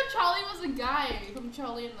 I didn't know Charlie was a guy from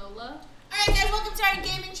Charlie and Lola. Alright guys, welcome to our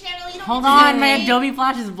gaming channel. You don't Hold get to on, see my me. Adobe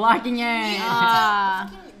Flash is blocking it. Ah.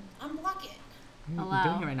 Fucking unblock it. I'm Allow.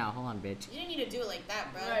 doing it right now. Hold on, bitch. You didn't need to do it like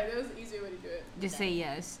that, bro. Right, that was an easier way to do it. Just say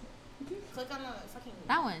yes. Click on the fucking.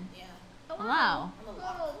 That one. Yeah. Allow. On the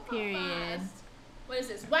lock. Period. What is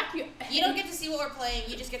this? Whack your. You don't get to see what we're playing.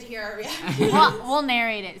 You just get to hear our reaction. We'll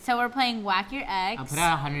narrate it. So we're playing Whack Your X. I'll put it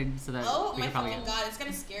at 100 so that Oh we my can probably fucking get. god, it's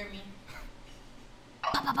gonna scare me.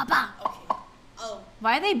 Ba, ba, ba, ba. Okay. Oh.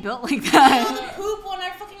 Why are they built like Oh, that? the poop one. I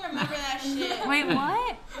fucking remember that shit. Wait,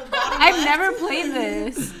 what? The bottom I've left. never played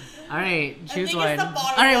this. All right, choose think one. it's the All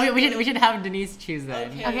bottom right, one. we should have Denise choose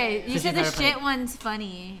then. Okay. Okay, you Since said you've the never played. shit one's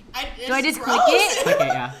funny. It's Do I just gross. click it? Okay,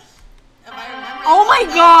 yeah. If I remember Oh my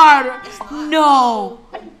that, god! it's not. No!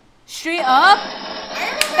 Straight up? I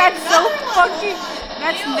remember That's so another one. fucking.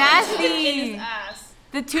 That's In his nasty. ass.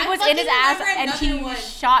 The tube I was in his fucking ass remember and another he one.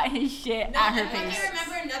 shot his shit No, at I her fucking face.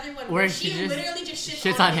 remember another one Where where she she just literally just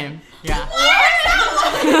shits on him. Yeah.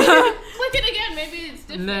 Click it again, maybe it's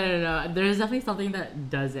different. No. There's definitely something that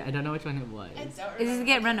does it. I don't know which one it was. I don't Is remember. this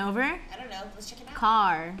get run over? I don't know. Let's check it out.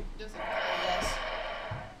 Car. Just- Yes.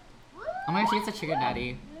 I'm gonna choose the sugar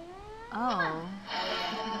daddy. Oh.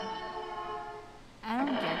 I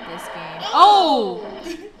don't get this game. Oh!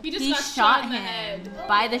 He just He got shot in the him head.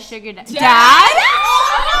 by the sugar daddy. Dad?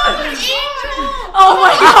 Dad? Oh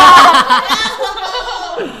my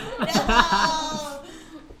god! No.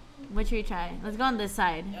 What should we try? Let's go on this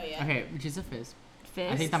side. Oh yeah. Okay, choose a fizz.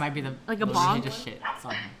 Fist. I think that might be the Like a the bong? one he just shit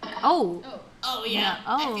on him. Oh. Oh yeah.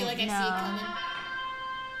 No. I feel like I see Oh, it no. coming.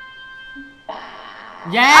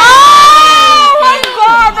 Yeah. Oh my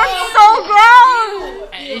god, that's so gross!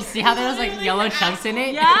 You see how there's like yellow chunks in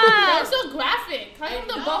it? That Yeah! was so graphic. How is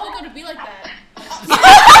the butthole gonna be like that?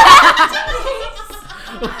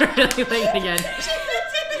 We're really playing it again. It's so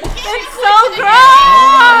Oh gross! my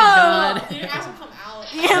god. Your ass will come out.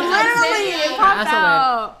 Yeah, literally, it popped That's a win.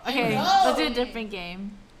 out. Okay, know. let's do a different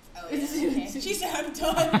game. Oh, yeah, okay. She said I'm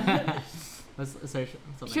done. Let's search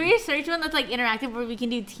something. Should we search one that's like interactive where we can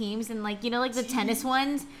do teams and like, you know, like the tennis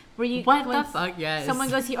ones where you What when the fuck? Yes. someone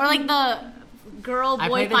goes here, or like the girl I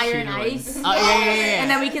boy played the fire and shooter one. ice, Oh yeah. and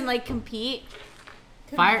then we can like compete.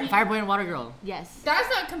 Fire boy and water girl. Yes. That's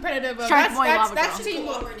not competitive. Shark Boy Lava that's Girl.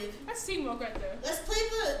 teamwork. Cooperative. That's teamwork right there. Let's play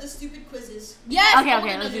the stupid quizzes. Yes. Okay, oh, okay,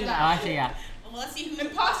 we're let's gonna do Oh, that. actually, yeah. Well, let's see who.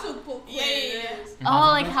 Impossible. Yeah. Oh,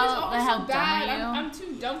 like It's how always how so dumb bad. are you? I'm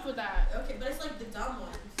too dumb for that. Okay, but it's like the dumb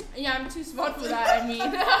ones. Yeah, I'm too smart for that. I mean,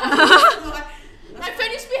 my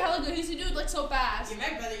friend used to be hella good. He used to do it like so fast. Your my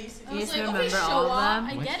brother used to I do. You was just like, okay, remember show all of off. them?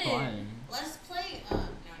 I Which get it. one? Let's play. No,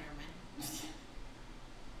 never mind.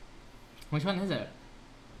 Which one is it?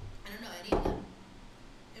 I don't know any of them.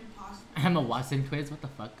 Impossible. Emma Watson quiz. What the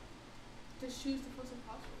fuck? Just choose the first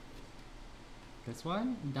impossible. This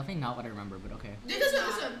one? Definitely not what I remember, but okay. This one.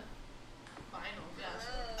 This one. Final. Yeah.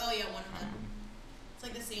 Oh yeah, one of them. It's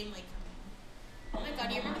like the same like. Oh my god,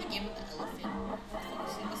 do you remember the game with the elephant?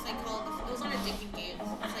 It was like called. It was on Addicting Games.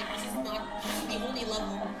 It's like this is the only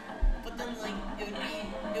level, but then like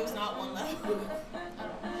it was not one level.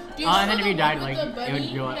 Do you Oh, and know then if the you died, one with like, the it would bunny?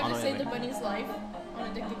 go You all have the to way save the back. bunny's life on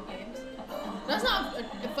Addicting Games. That's not a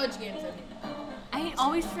fudge games. I mean. I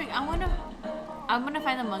always forget. I'm gonna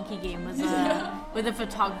find the monkey game with the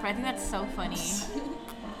photographer. I think that's so funny.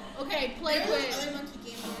 Okay, play There was quiz. other monkey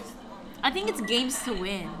game. I think it's games to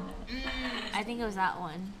win. I think it was that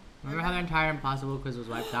one. Remember how the entire impossible quiz was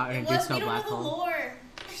wiped out and It was. reduced to We a don't black know the hole? lore.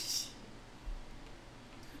 Is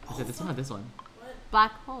it this one or this one? What?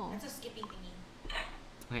 Black hole. That's a skippy thingy.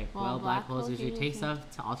 Okay, Well, well, black black holes holes usually take usually- stuff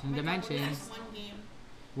to alternate Oh my God, dimensions. there's one game.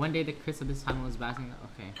 One day the Chris of this time was basking.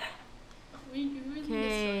 Okay. We really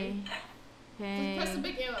Okay. Just press the Okay.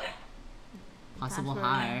 big arrow. Possible Password.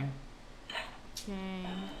 high. Okay.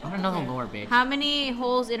 I don't know the lore, bitch. How many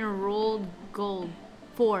holes in a rolled gold?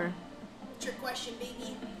 4. Trick question,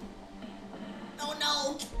 baby. Oh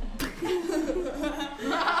no.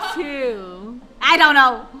 2. I don't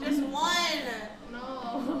know. There's one.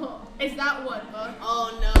 No. It's that one, bro.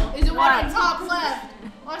 Oh no. Is it one on What? top left?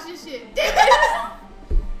 Watch this shit. Damn it.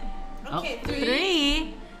 Okay, Oh. 3.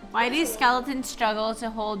 3. Why do skeletons struggle to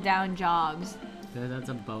hold down jobs? That's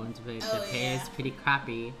a bone to pick. The Oh, pay is yeah. pretty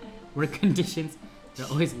crappy. Work conditions, they're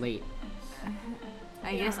always late.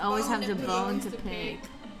 I guess always have the bone to pick.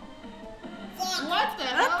 Fuck. What the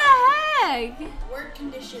What hell? the heck? Work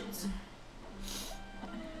conditions.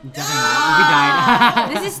 Definitely not. We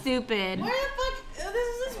died. This is stupid. Where the fuck? This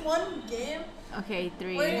is this one game Okay,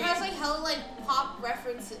 3. where it has like hella like pop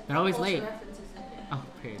references. They're always pop culture late. References in it. Oh,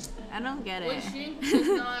 period. I don't get What it. shrink does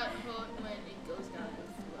not hold when it goes down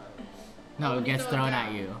with flow. No, Oh, it gets throw thrown down.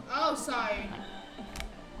 at you. Oh, sorry.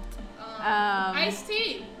 Iced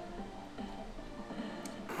tea.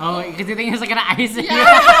 Oh, because you think it's like an ice. Yeah, I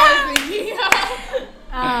was thinking.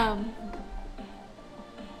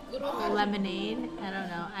 Good old Lemonade. I don't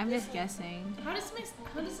know. I'm just guessing. How does this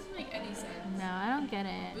make any sense? No, I don't get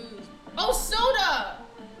it. Booze. Oh, soda.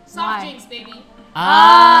 Soft Why? drinks, baby.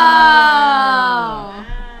 Oh.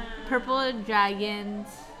 Purple dragons.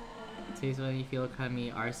 Taste when you feel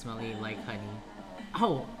crummy, are smelly like honey.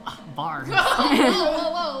 Oh, bars. Whoa,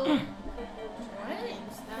 whoa, whoa. Is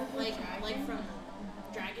that like from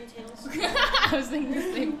Dragon Tales? I was thinking the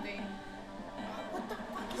same thing. What the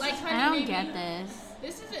fuck is Like honey, I don't baby. get this.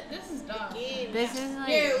 This is dumb. game? This is like.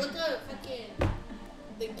 Here, look up fucking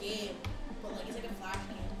the game, but like it's like a flash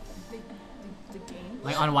game. The game.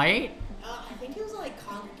 Like on white? I think it was like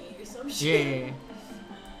Congregate or some Yeah, shit. yeah, yeah.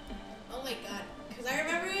 Oh my god, because I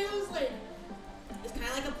remember it was like it's kind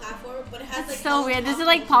of like a platform, but it has like So hella weird. This is pop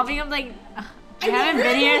like culture. popping up like. I I know, haven't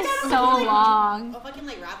right? been here Like, so like, long. A fucking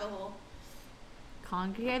like rabbit hole.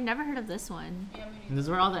 Concrete. I've never heard of this one. Yeah, And this is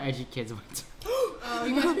where all the edgy kids went to. Oh,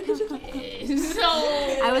 you guys so.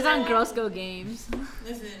 I was on Girls Go Games.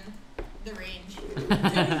 Listen, the range.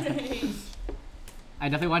 I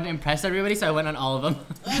definitely wanted to impress everybody, so I went on all of them.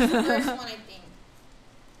 That's the first one, I think.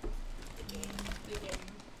 The game.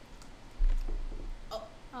 Oh,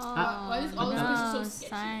 Why is all this no, so sketchy?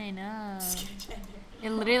 sign up. It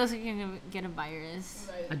literally looks like you're gonna get a virus.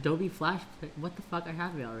 Adobe Flash, what the fuck? I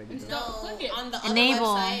have it already. It's Though. not- click it. On the Enable.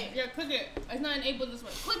 other website. Yeah, click it. It's not enabled this way.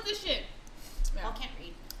 Click this shit. I can't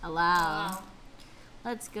read. Allow. Wow.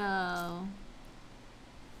 Let's go.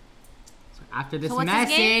 So after this So what's this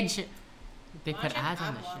game? message, they put ads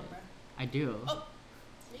on this shit. I do. Oh,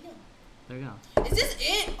 there you There you go. go. Is this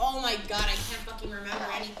it? Oh my god, I can't fucking remember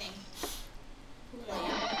anything.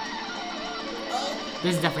 Oh,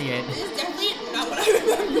 This is definitely it. this is definitely not what I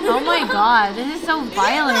remember. Oh my god, this is so This is not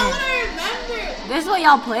violent. what I remember. This is what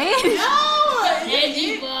y'all played? No! Hey,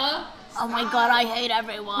 Eva. Oh my god, I hate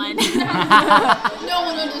everyone. No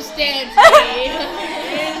one understands me.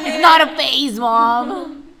 It's not a phase,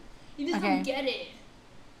 mom. You just Okay. don't get it.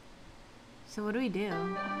 So what do we do?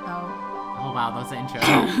 Oh. Oh wow, that's the intro.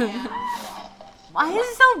 Why is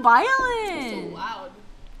it so So violent? loud.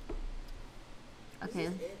 Okay.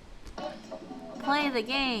 Play the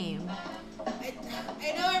game. I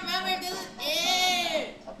don't remember if this is it.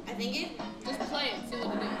 I think it. Just play it. See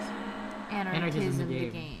what it is. Anarchism the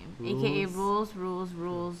game. AKA rules. The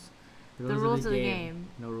rules of the game.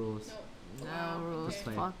 No rules. No rules. Just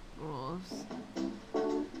play it. Fuck rules.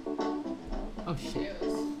 Oh shit.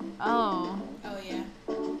 Oh. Oh yeah.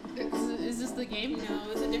 Is this the game?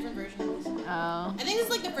 No, it's a different version of this. Oh. I think this is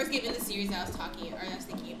like the first game in the series I was talking, or I was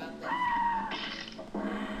thinking about.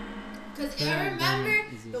 Because I remember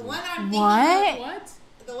the one that I'm thinking What? What? of.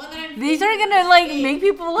 The one that I'm. These are thinking gonna of like is- make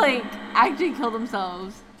people like actually kill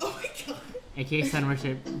themselves. Oh my god. AKA Sun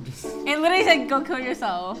Worship. Just It literally said go kill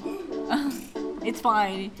yourself. It's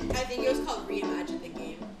fine. I think it was called Reimagine the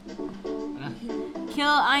Game. Kill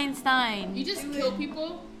Einstein. You just kill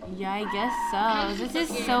people? Yeah, I guess How so. did you This is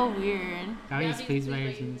fucking- so weird. Gabby's Gabby's pleased by pleased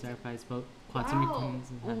your by team's your sacrifice, both quantum Wow. returns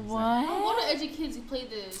and I What? want to edgy kids who play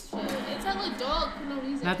this shit. It's hella dog for no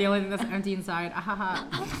reason. Not the only thing that's empty inside. Ahaha.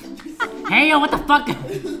 Hey yo, what the fuck?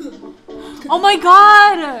 Oh my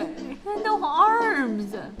god! He had no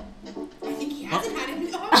arms. I think he hasn't had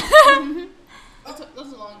any arms. That's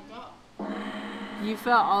a long drop. You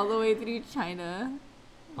fell all the way through China.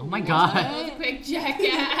 Oh my That god. was a quick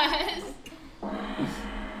jackass.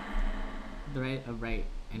 The right of right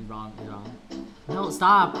and wrong is wrong. No,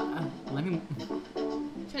 stop. Let me.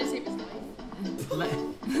 Try to save his life. Let,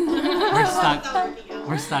 It's we're stuck. not working out.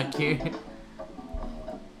 We're stuck here.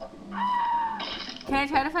 Can I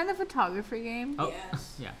try to find the photographer game? Oh,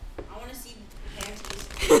 Yes. yeah. I want to see panties.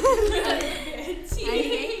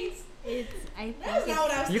 I That's not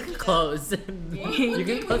what I was You thinking can of. close. You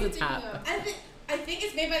can close the tab. I think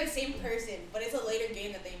it's made by the same person, but it's a later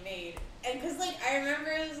game that they made. And cause like I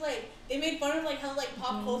remember it was like they made fun of like how like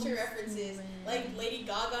pop culture references, like Lady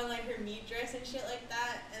Gaga and like her meat dress and shit like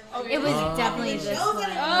that. And like Okay. It was Oh. definitely the this shows one.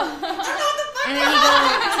 that I don't know what the fuck. And then he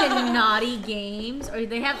goes to naughty games, or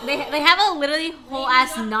they have a literally whole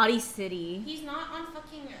ass naughty city. He's not on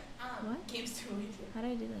fucking What? Games to Win. How do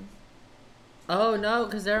I do this? Oh no,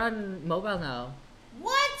 because they're on mobile now.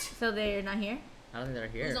 What? So they're not here. I don't think they're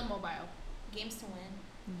Who's here. on mobile? Games to Win.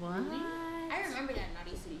 What? I remember that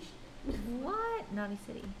Naughty City shit. What? Naughty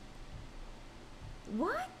city.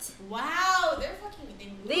 What? Wow, they're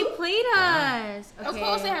fucking. They played us. Okay. Of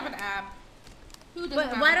course they have an app. Who doesn't But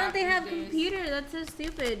have why an don't app they have these days? computer? That's so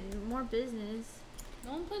stupid. More business.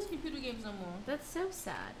 No one plays computer games no more. That's so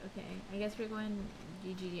sad. Okay, I guess we're going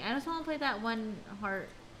GG. I just want to play that one heart.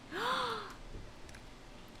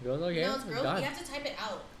 Girls are here? No, it's girls. God. You have to type it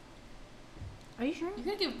out. Are you sure? You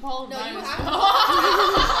could give Paul a No, you virus. have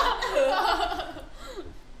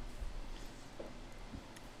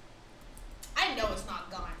I know it's not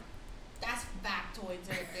gone. That's factoids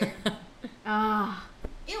right there. Ah,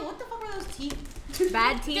 Ew, what the fuck are those teeth?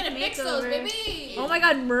 bad teeth Gotta fix those, makeover. baby. Oh my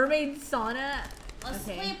god, mermaid sauna. Let's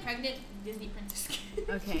Okay. play a pregnant Disney princess game.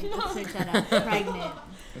 Okay, let's search that up. Pregnant.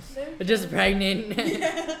 Just pregnant.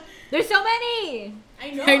 There's so many.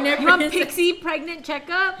 I know. Pregnant From princess. Pixie pregnant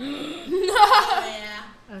checkup. Oh,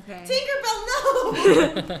 yeah. Okay. Tinkerbell,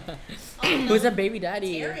 no! Who's a baby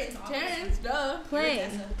daddy? Terrence, Terrence, duh. Play.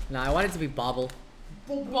 No, I want it to be Bobble.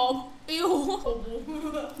 Bob. Ew.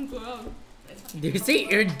 Gross. Do you see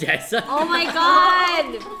Iridessa? Oh my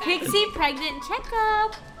god. Pixie pregnant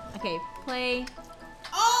checkup. Okay, play.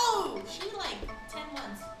 Oh, she's like 10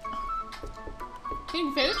 months.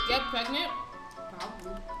 Can fish get pregnant?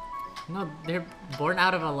 Probably. No, they're born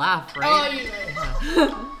out of a laugh, Oh, right? you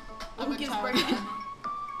right. Who gives birth?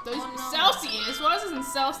 Those Oh, no. Celsius. What else is in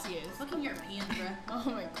Celsius? Fucking Europeans, bruh. Oh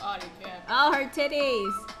my god, you can't. Oh, her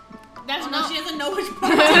titties. That's Oh, no, not. she doesn't know which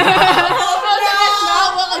part. Oh, that's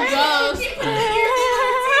not what it goes. She put the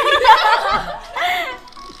ears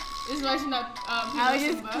in It's actually not. I was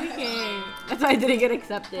just Hiroshima. clicking. That's why I didn't get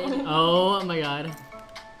accepted. Oh my god.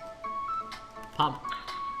 Pop.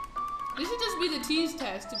 This should just be the tease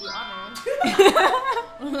test, to be honest.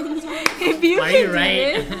 If you Are can you do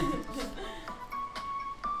right? this.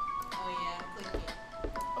 Oh, yeah, click it.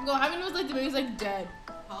 I'm going. Having was like the baby's like dead.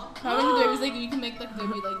 Huh? Having the baby's like you can make like the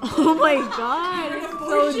baby like. Dead. Oh my god, it's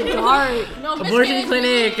so dark. No, Abortion Michigan,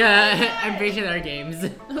 clinic. I'm pretty sure there are games.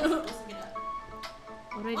 Let's look it up.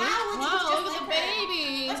 What do I do? Wow, Wow, look look at at the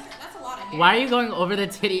baby. That's a lot of hair. Why are you going over the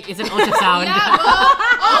titty? It's an ultrasound. Yeah, bro.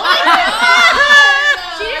 Oh my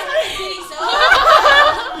She god. just has a titty, so.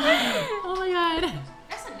 Oh my god.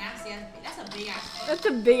 That's a nasty ass. That's a big ass head. That's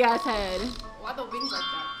a big ass head. Why the wings like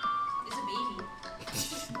that? It's a baby.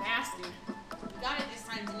 Nasty. You got it this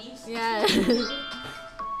time, Denise. Yeah. That's a Is titty.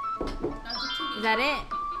 that it?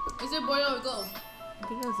 Is it boy or girl? I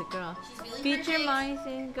think it was a girl. She's feeling Feature her my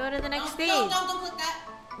scene. Go to the next stage. Don't click that.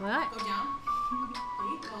 What? Go down. There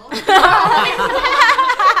you go. I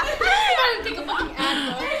didn't think a fucking ad,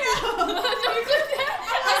 bro.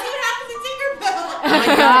 Let's see what happens to Tinkerbell. Oh my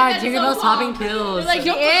god, That is Tinkerbell's so popping long. pills. Like, She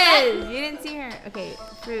don't is. You didn't see her. Okay,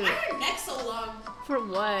 fruit. Why are her neck so long? For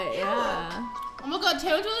what? Yeah. Oh my god,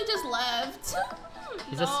 Terrence really just left.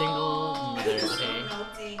 He's a single mother, It's so okay?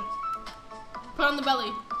 melting. Put on the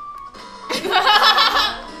belly.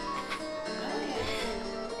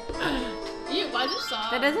 Ew, why this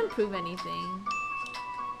soft? That doesn't prove anything.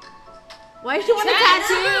 Why does she want a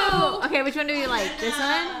Tattoo! tattoo? Okay, which one do you like? This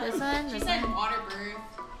one? This one? She This said one? water birth.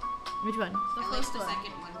 Which one? The I like first the one.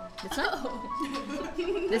 second one. This one? Oh.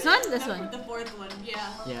 This one? This one? The fourth one. Yeah.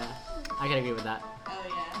 Yeah, I can agree with that. Oh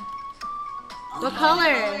yeah. What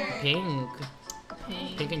color? Pink.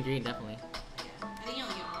 Pink. Pink and green, definitely. Yeah. I think you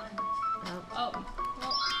only get one. Oh.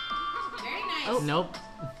 Well, Very nice. Oh. Nope.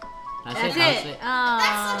 That's That's it. it.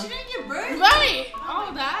 That sucks. Oh. She didn't give birth. right!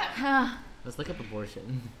 All that. Let's look up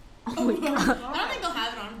abortion. Oh my god. I don't think they'll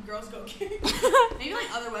have it on Girls Go Kids. Maybe like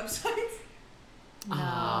other websites. No.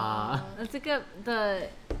 Ah. Let's look up the.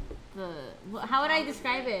 How would I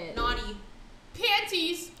describe it? Naughty.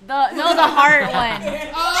 Panties. The heart one.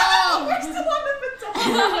 Oh! We're still on the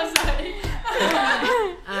Sorry.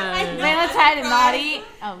 Layla Tide and naughty.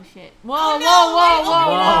 Oh shit. Whoa, Oh, no, whoa, whoa, wait, whoa,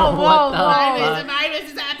 Whoa, whoa, what whoa, the whoa. fuck? The virus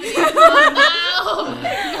is happening. No!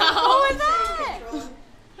 What was that?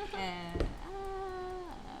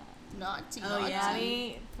 Naughty. Oh, naughty. yeah.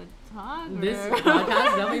 Naughty photographer. This podcast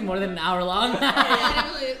is definitely more than an hour long. Yeah,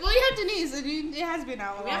 definitely. Well, you have Denise. It has been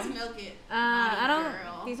out. We have to milk it. I Naughty don't.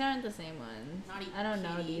 girl. These aren't the same ones. Naughty I don't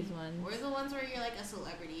know kitty. these ones. We're the ones where you're like a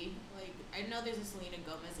celebrity. Like I know there's a Selena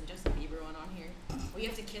Gomez and Justin Bieber one on here. Where you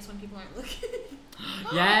have to kiss when people aren't looking.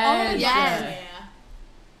 Yes. yes. Yeah.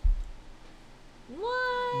 No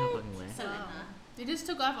What? fucking way. Selena. They just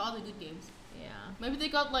took off all the good games. Yeah. Maybe they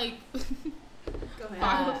got like. Go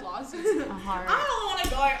Fine with lawsuits. A I heart. don't want to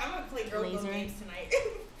go. I'm gonna play girl Laser. games tonight.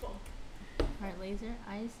 Heart laser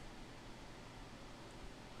eyes.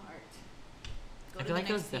 Heart. Go I to feel the like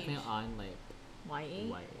it was next definitely stage. on like Y8.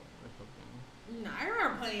 white or something. No, I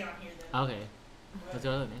remember putting it on here though. Okay, let's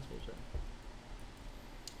go to the next page. Then.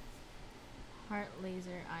 Heart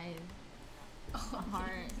laser eyes.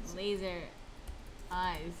 Heart laser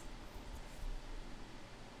eyes.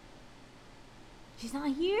 She's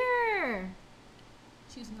not here.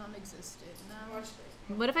 She's non-existent now. Watch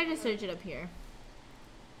this. What if I just search it up here?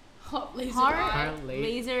 Laser Heart eye. Heart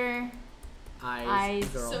laser eyes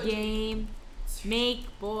girl. So- game make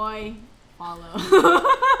boy follow. Why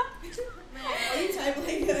you type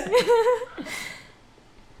like that?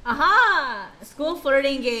 Aha! School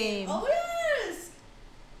flirting game. Oh yes.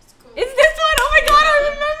 It's this one! Oh my god, I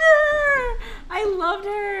remember her! I loved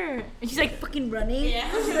her! And she's like fucking running. Yeah.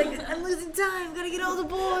 She's like, I'm losing time, gotta get all the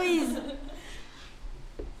boys.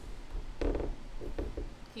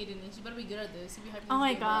 Okay, Denise, you better be good at this. You be hyping Oh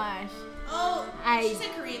my this game up. gosh. Oh, I- she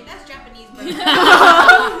said Korean. That's Japanese, bro. Like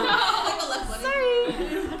the left button. Sorry.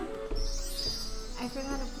 I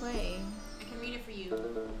forgot to play. I can read it for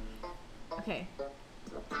you. Okay.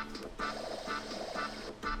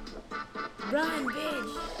 Run,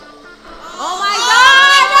 bitch. Oh my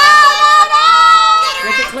god! No, no, no!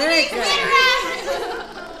 What's the cleric?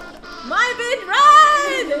 My bitch,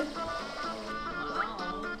 run!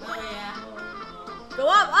 Oh yeah. Go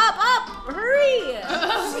up, up, up! Hurry! Oh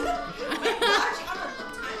my gosh, you got a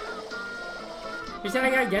time. You said I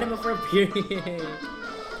gotta get him before period.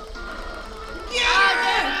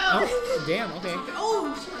 Yeah! Oh, damn. Okay.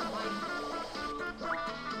 Oh shit, I'm blind.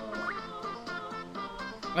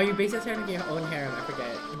 Oh, you basically trying to get your own harem. I forget.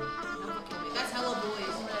 No fucking way. That's hella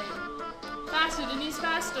boys. Faster, Denise,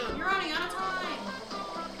 faster. You're running out of time.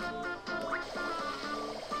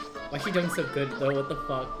 Why she doing so good though? What the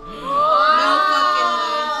fuck? No fucking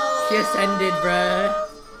way. She ascended, bruh.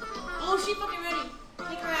 Oh, she fucking ready.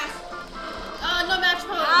 Take her ass. No match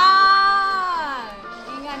point. Ah!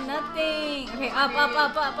 Ain't got nothing. Okay, up, up,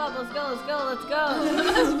 up, up, up. Let's go, let's go, let's go.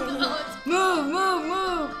 Move, move,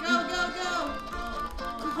 move. Go, go, go.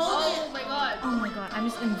 Hold Oh it. my god. Oh my god, I'm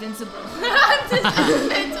just invincible. I'm just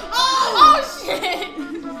oh shit.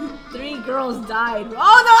 3 girls died.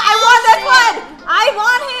 Oh no, I want this one! I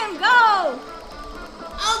want him! Go!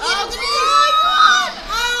 Oh, get it, Denise.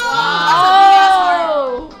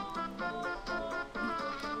 Oh!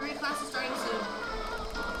 Hurry, class is starting soon.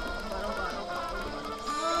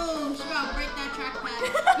 Oh, she about to break that trackpad.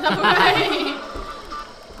 Right.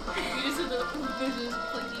 You just see the visuals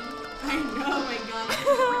clicking. I know, oh my god.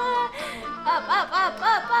 Up, up, up,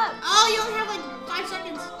 up, up! Oh, you only have like 5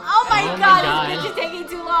 seconds. Oh my Oh my god, God. this bitch is taking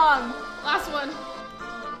too long. Last one.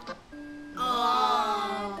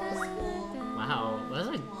 Oh. Wow, that's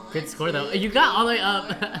a good score though. You got all the way up.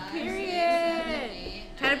 Period.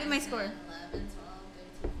 Try to beat my score. 11, 12,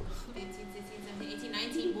 13, 14, 15, 16, 17, 18,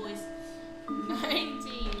 19, boys.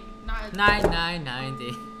 19. Not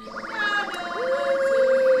 9990.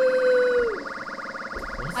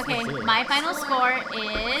 Okay, my final score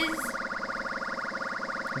is.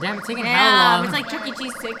 Damn, it's taking how Damn, long? it's like Chuck E.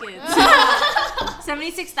 Cheese tickets.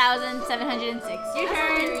 76,706. Your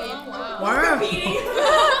turn. Oh, wow. Wow.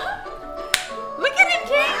 Look at him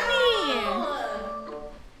kick me.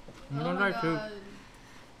 Oh my god, too.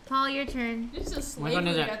 Paul, your turn. This is Which one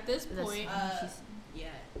is slavery it? at this point. Yeah.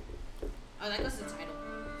 Oh, that goes to the title.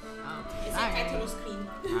 Oh, It's alright. like title screen.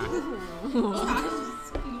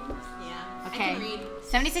 Yeah. Okay. I can read.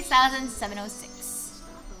 76,706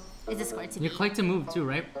 is the score to You beat. click to move too,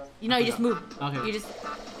 right? You know, you just move. Okay. You just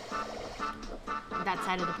that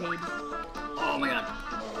side of the page. Oh my god.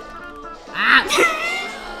 Ah!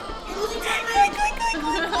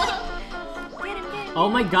 Get him, get him. Oh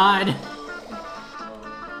my god.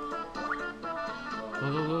 Go,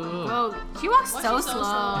 go, go, go. Whoa, she walks Why so she so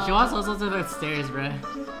slow. She wants also to the stairs, bruh.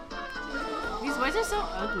 These boys are so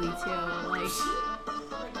ugly too. Like,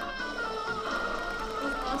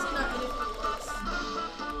 Honestly, not good if it looks.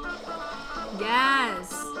 yes.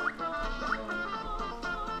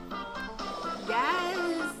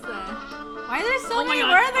 Yes. Why are there so Oh my many? God.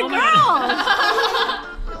 Where are the Oh my girls?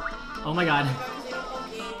 Oh my god.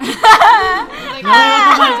 Like, No, what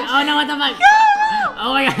the fuck? Oh no, what the fuck?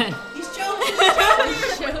 Oh my god. He's joking.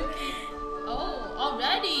 oh,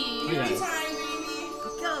 already. Yeah. Every time, baby.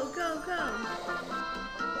 Go, go, go.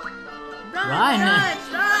 Run. Run.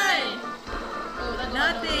 Oh, that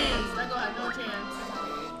Nothing. That girl had no chance.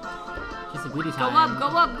 She's a booty Go time. up, go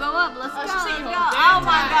up, go up. Let's Oh, go. she's Let's taking go. her Oh damn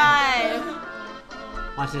my time.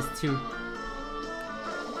 god. Watch this too.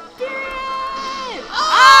 Period.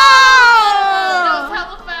 That was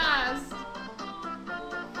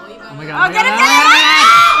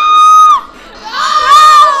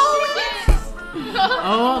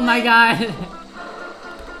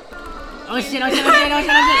shit, oh shit, oh shit, oh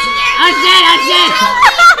shit, oh shit. Oh shit, oh shit.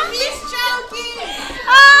 He's choking.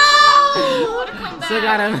 Still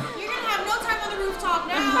got him. You're gonna have no time on the rooftop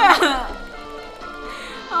now.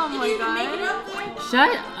 Oh my You can make it god. up there. Shut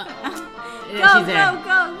up. Yeah, Go, she's there. go.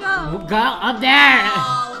 Go up there.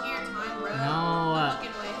 Oh, look at your time, bro. No.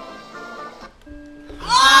 Fucking way.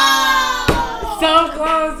 So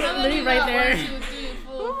close. Literally right there. 1, 2, 3,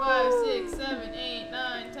 4, 5, 6, 7, 8,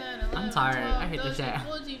 9, 10, 11, I'm tired. 12, I hate this 13, shit.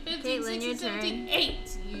 14, 15, Caitlin, 16, your 17,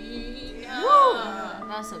 18. Woo!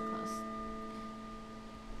 That was so close.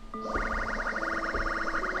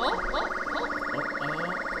 Oh.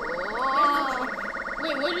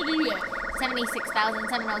 Wait, what did you get?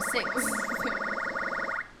 76,706.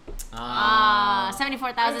 Ah.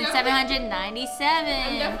 74,797.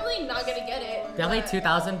 I'm definitely not gonna get it. Definitely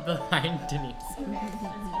 2,000 behind Denise.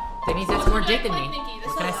 Denise has more dick than me.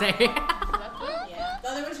 What can I say? Yeah. The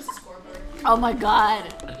other one's just a scoreboard. Oh my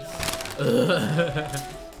god.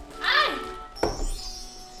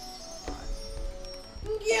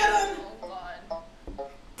 Get him. Oh god.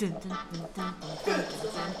 Dun, dun, dun, dun, dun, dun,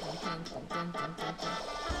 dun, dun, dun, dun.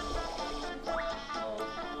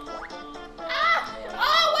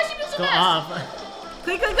 Oh, why she doing so Go fast? up.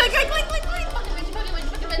 Quick. Fucking bitch.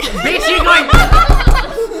 Bitch, she's going.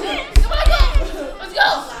 Come on, go. Let's go.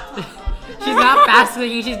 She's not fast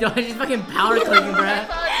clicking. She's fucking power clicking, bruh.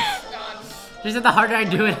 She said the harder I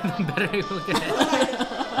do it, the better it will get. She's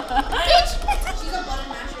a button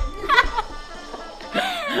masher.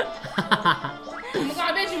 Oh my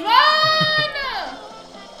god, bitch, run!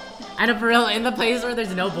 I know for real, in the place where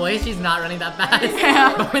there's no boys, she's not running that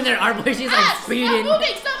fast. But when there are boys, she's like speeding.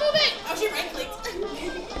 Stop moving! Oh, she right clicked.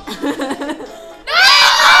 Oh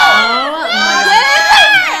my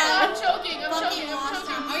god. I'm choking. Fucking lost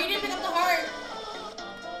time. Oh, you didn't pick up the heart.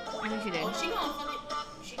 I think she did. Oh, she gonna fucking.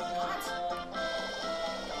 She not.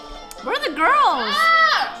 Where are the girls?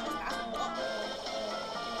 Ah!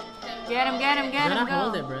 Get him, You gotta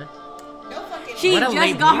hold it, go. bro. No fucking. She What a just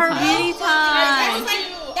late got her beauty beauty time.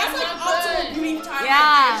 That's like optimal beauty time. Yeah.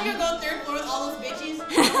 Right there. She gonna go third floor with all those bitches. No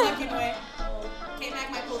fucking way. K-Mac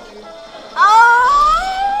might pull through.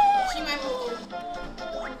 Oh! She might pull through.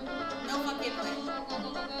 No fucking way.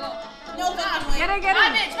 No fucking way. Get her.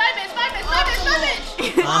 Bye, bitch.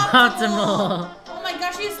 Optimal. Oh my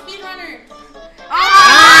gosh, she's a speedrunner.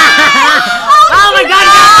 Oh my god,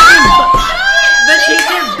 the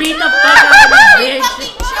teacher beat the fuck out of this bitch.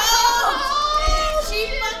 Fucking choked. She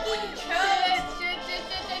fucking choked.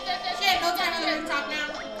 She had no time on the rooftop now.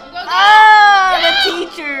 Oh, the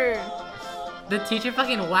teacher. The teacher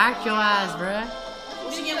fucking whacked your ass, bruh.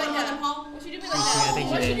 Did she get one more than Paul? What you do me I like think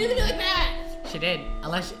that? What she you did. do to me like that? She did.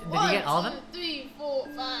 Unless, did you get all of them? 1, 2, 3, 4,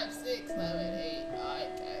 5, 6, 7, 8,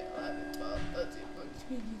 9, 10, 11, 12, 13, 14,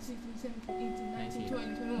 15, 16, 17, 18, 19,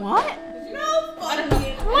 20, 21. What? No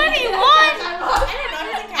fucking. 21? I don't know.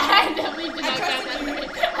 I definitely did not catch that right.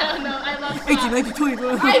 I don't know. I love 18, 19, 20, bro.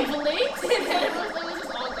 I blinked and then it was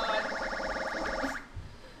just all gone.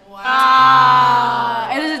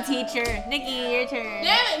 Ah, it was a teacher. Nikki, your turn.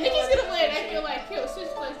 Damn it, Nikki's gonna win. I feel like, yo, switch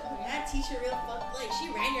places. That teacher real fuck. Like, she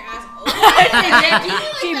ran your ass over.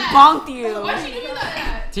 She bonked you. Why'd she give me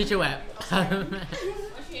that? Teacher wept. Why'd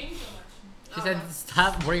she aim so much? She said,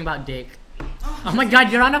 stop worrying about dick. Oh my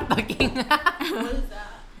god, you're on a fucking... What is that?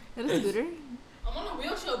 Is that a scooter? I'm on a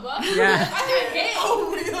real show, bud. Yeah. I got hit.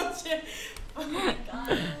 Oh my god. Oh my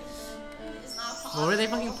god. It's not possible. What were they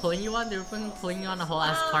fucking pulling you on? They were fucking pulling you on a whole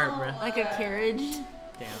ass cart, bruh. Like a carriage?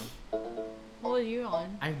 Damn. What was you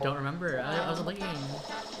on? I don't remember. I was looking. I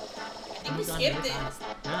think we skipped it.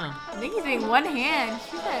 No. Nikki's doing one hand.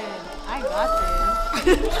 She said, I got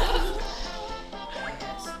this.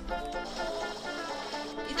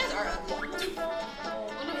 These guys are ugly. Oh,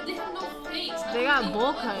 no, they have no face. They got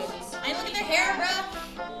bowl cuts. I look at their hair, bro.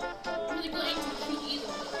 Really good ain't too cute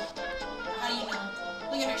either. How do you know?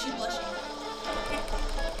 Look at her, she's blushing.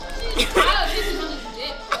 Wow, this is on his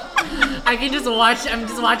dick, bro. I can just watch. I'm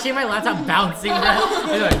just watching my laptop bouncing, bruh.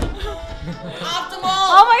 Anyway. Optimal.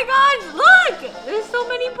 Oh my god, look! There's so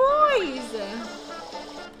many boys. Yo,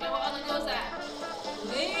 where all the girls at?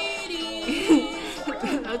 Ladies.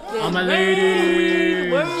 That's it. I'm a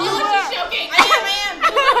lady. Where Oh, are she's joking. I am.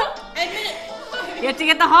 Admit it. you? You have to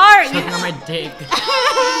get the heart. Sucking on my dick.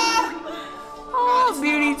 Oh,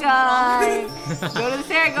 beauty time. Go to the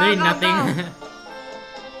stair. Go, Literally go, nothing. go.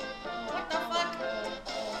 What the fuck?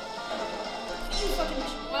 You fucking.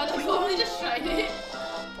 Wow, they totally just tried it.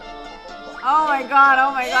 Oh my god,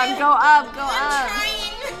 oh my god. Go up, go I'm up.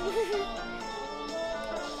 trying.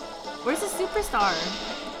 Where's the superstar?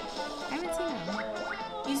 I haven't seen him.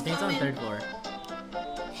 He's I think it's on coming. the third floor.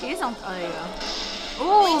 She is on. Oh, there you go.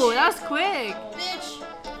 Ooh, that was quick. Bitch.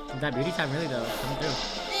 That beauty time really though coming through.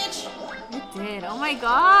 Bitch. It did. Oh my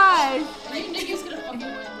gosh. You think he's gonna fucking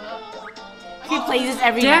win, bro? She plays this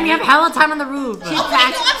every Damn, night. you have hella time on the roof. She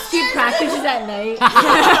practices at night.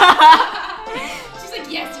 She's like,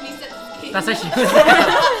 yes, and he said this game. That's how she was. I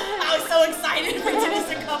was so excited for tennis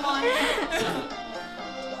to come on.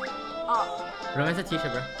 Romance a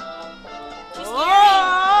t-shirt, bro. She's Oh!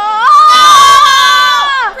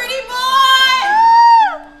 Pretty boy.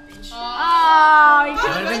 Oh, you That could-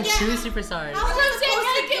 would have been two superstars. How was I saying, supposed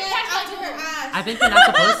how to to get get past onto her? her ass? I think you're not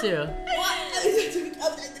supposed to. What?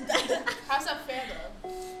 How's that fair, though?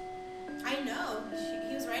 I know.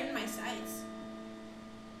 He was right in my sights.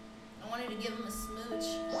 I wanted to give him a smooch.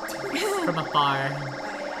 From afar.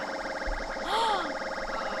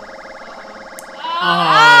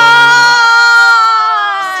 Ah!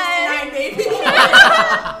 Oh. 69, baby.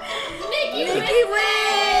 Nikki, Nikki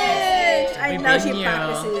wins! I We know she win you.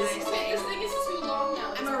 practices. This thing is too long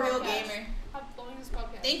now. I'm a real gamer. How long is this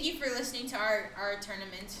podcast? Thank you for listening to our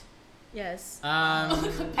tournament. Yes.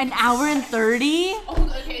 An hour and 30?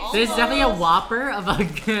 Oh, okay. There's definitely a whopper of a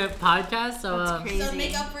good podcast, so That's crazy. So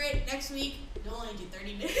make up for it next week. You'll only do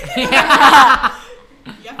 30 minutes.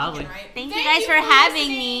 Probably. Right. Thank you guys for having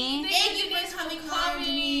me. Thank you for coming home,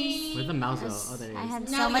 Denise. Where's the mouse go? Oh, there it is. I had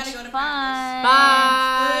Now so we much gotta go to fun.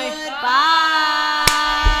 Bye. Bye.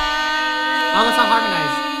 Oh, let's all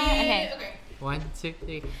harmonize. Okay. Okay. 1, 2,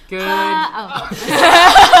 3. Good. Oh.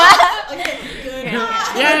 Okay, good.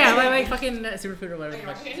 Yeah, like fucking superfood or whatever. the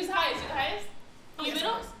fuck. Okay, who's the highest? You the highest? You Yes, middle?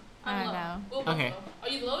 of course. I don't know. We'll both Okay. go. Are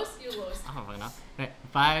you the lowest? You're the lowest. I don't fucking know. Right,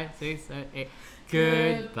 5, 6, 7, 8.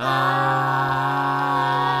 Goodbye.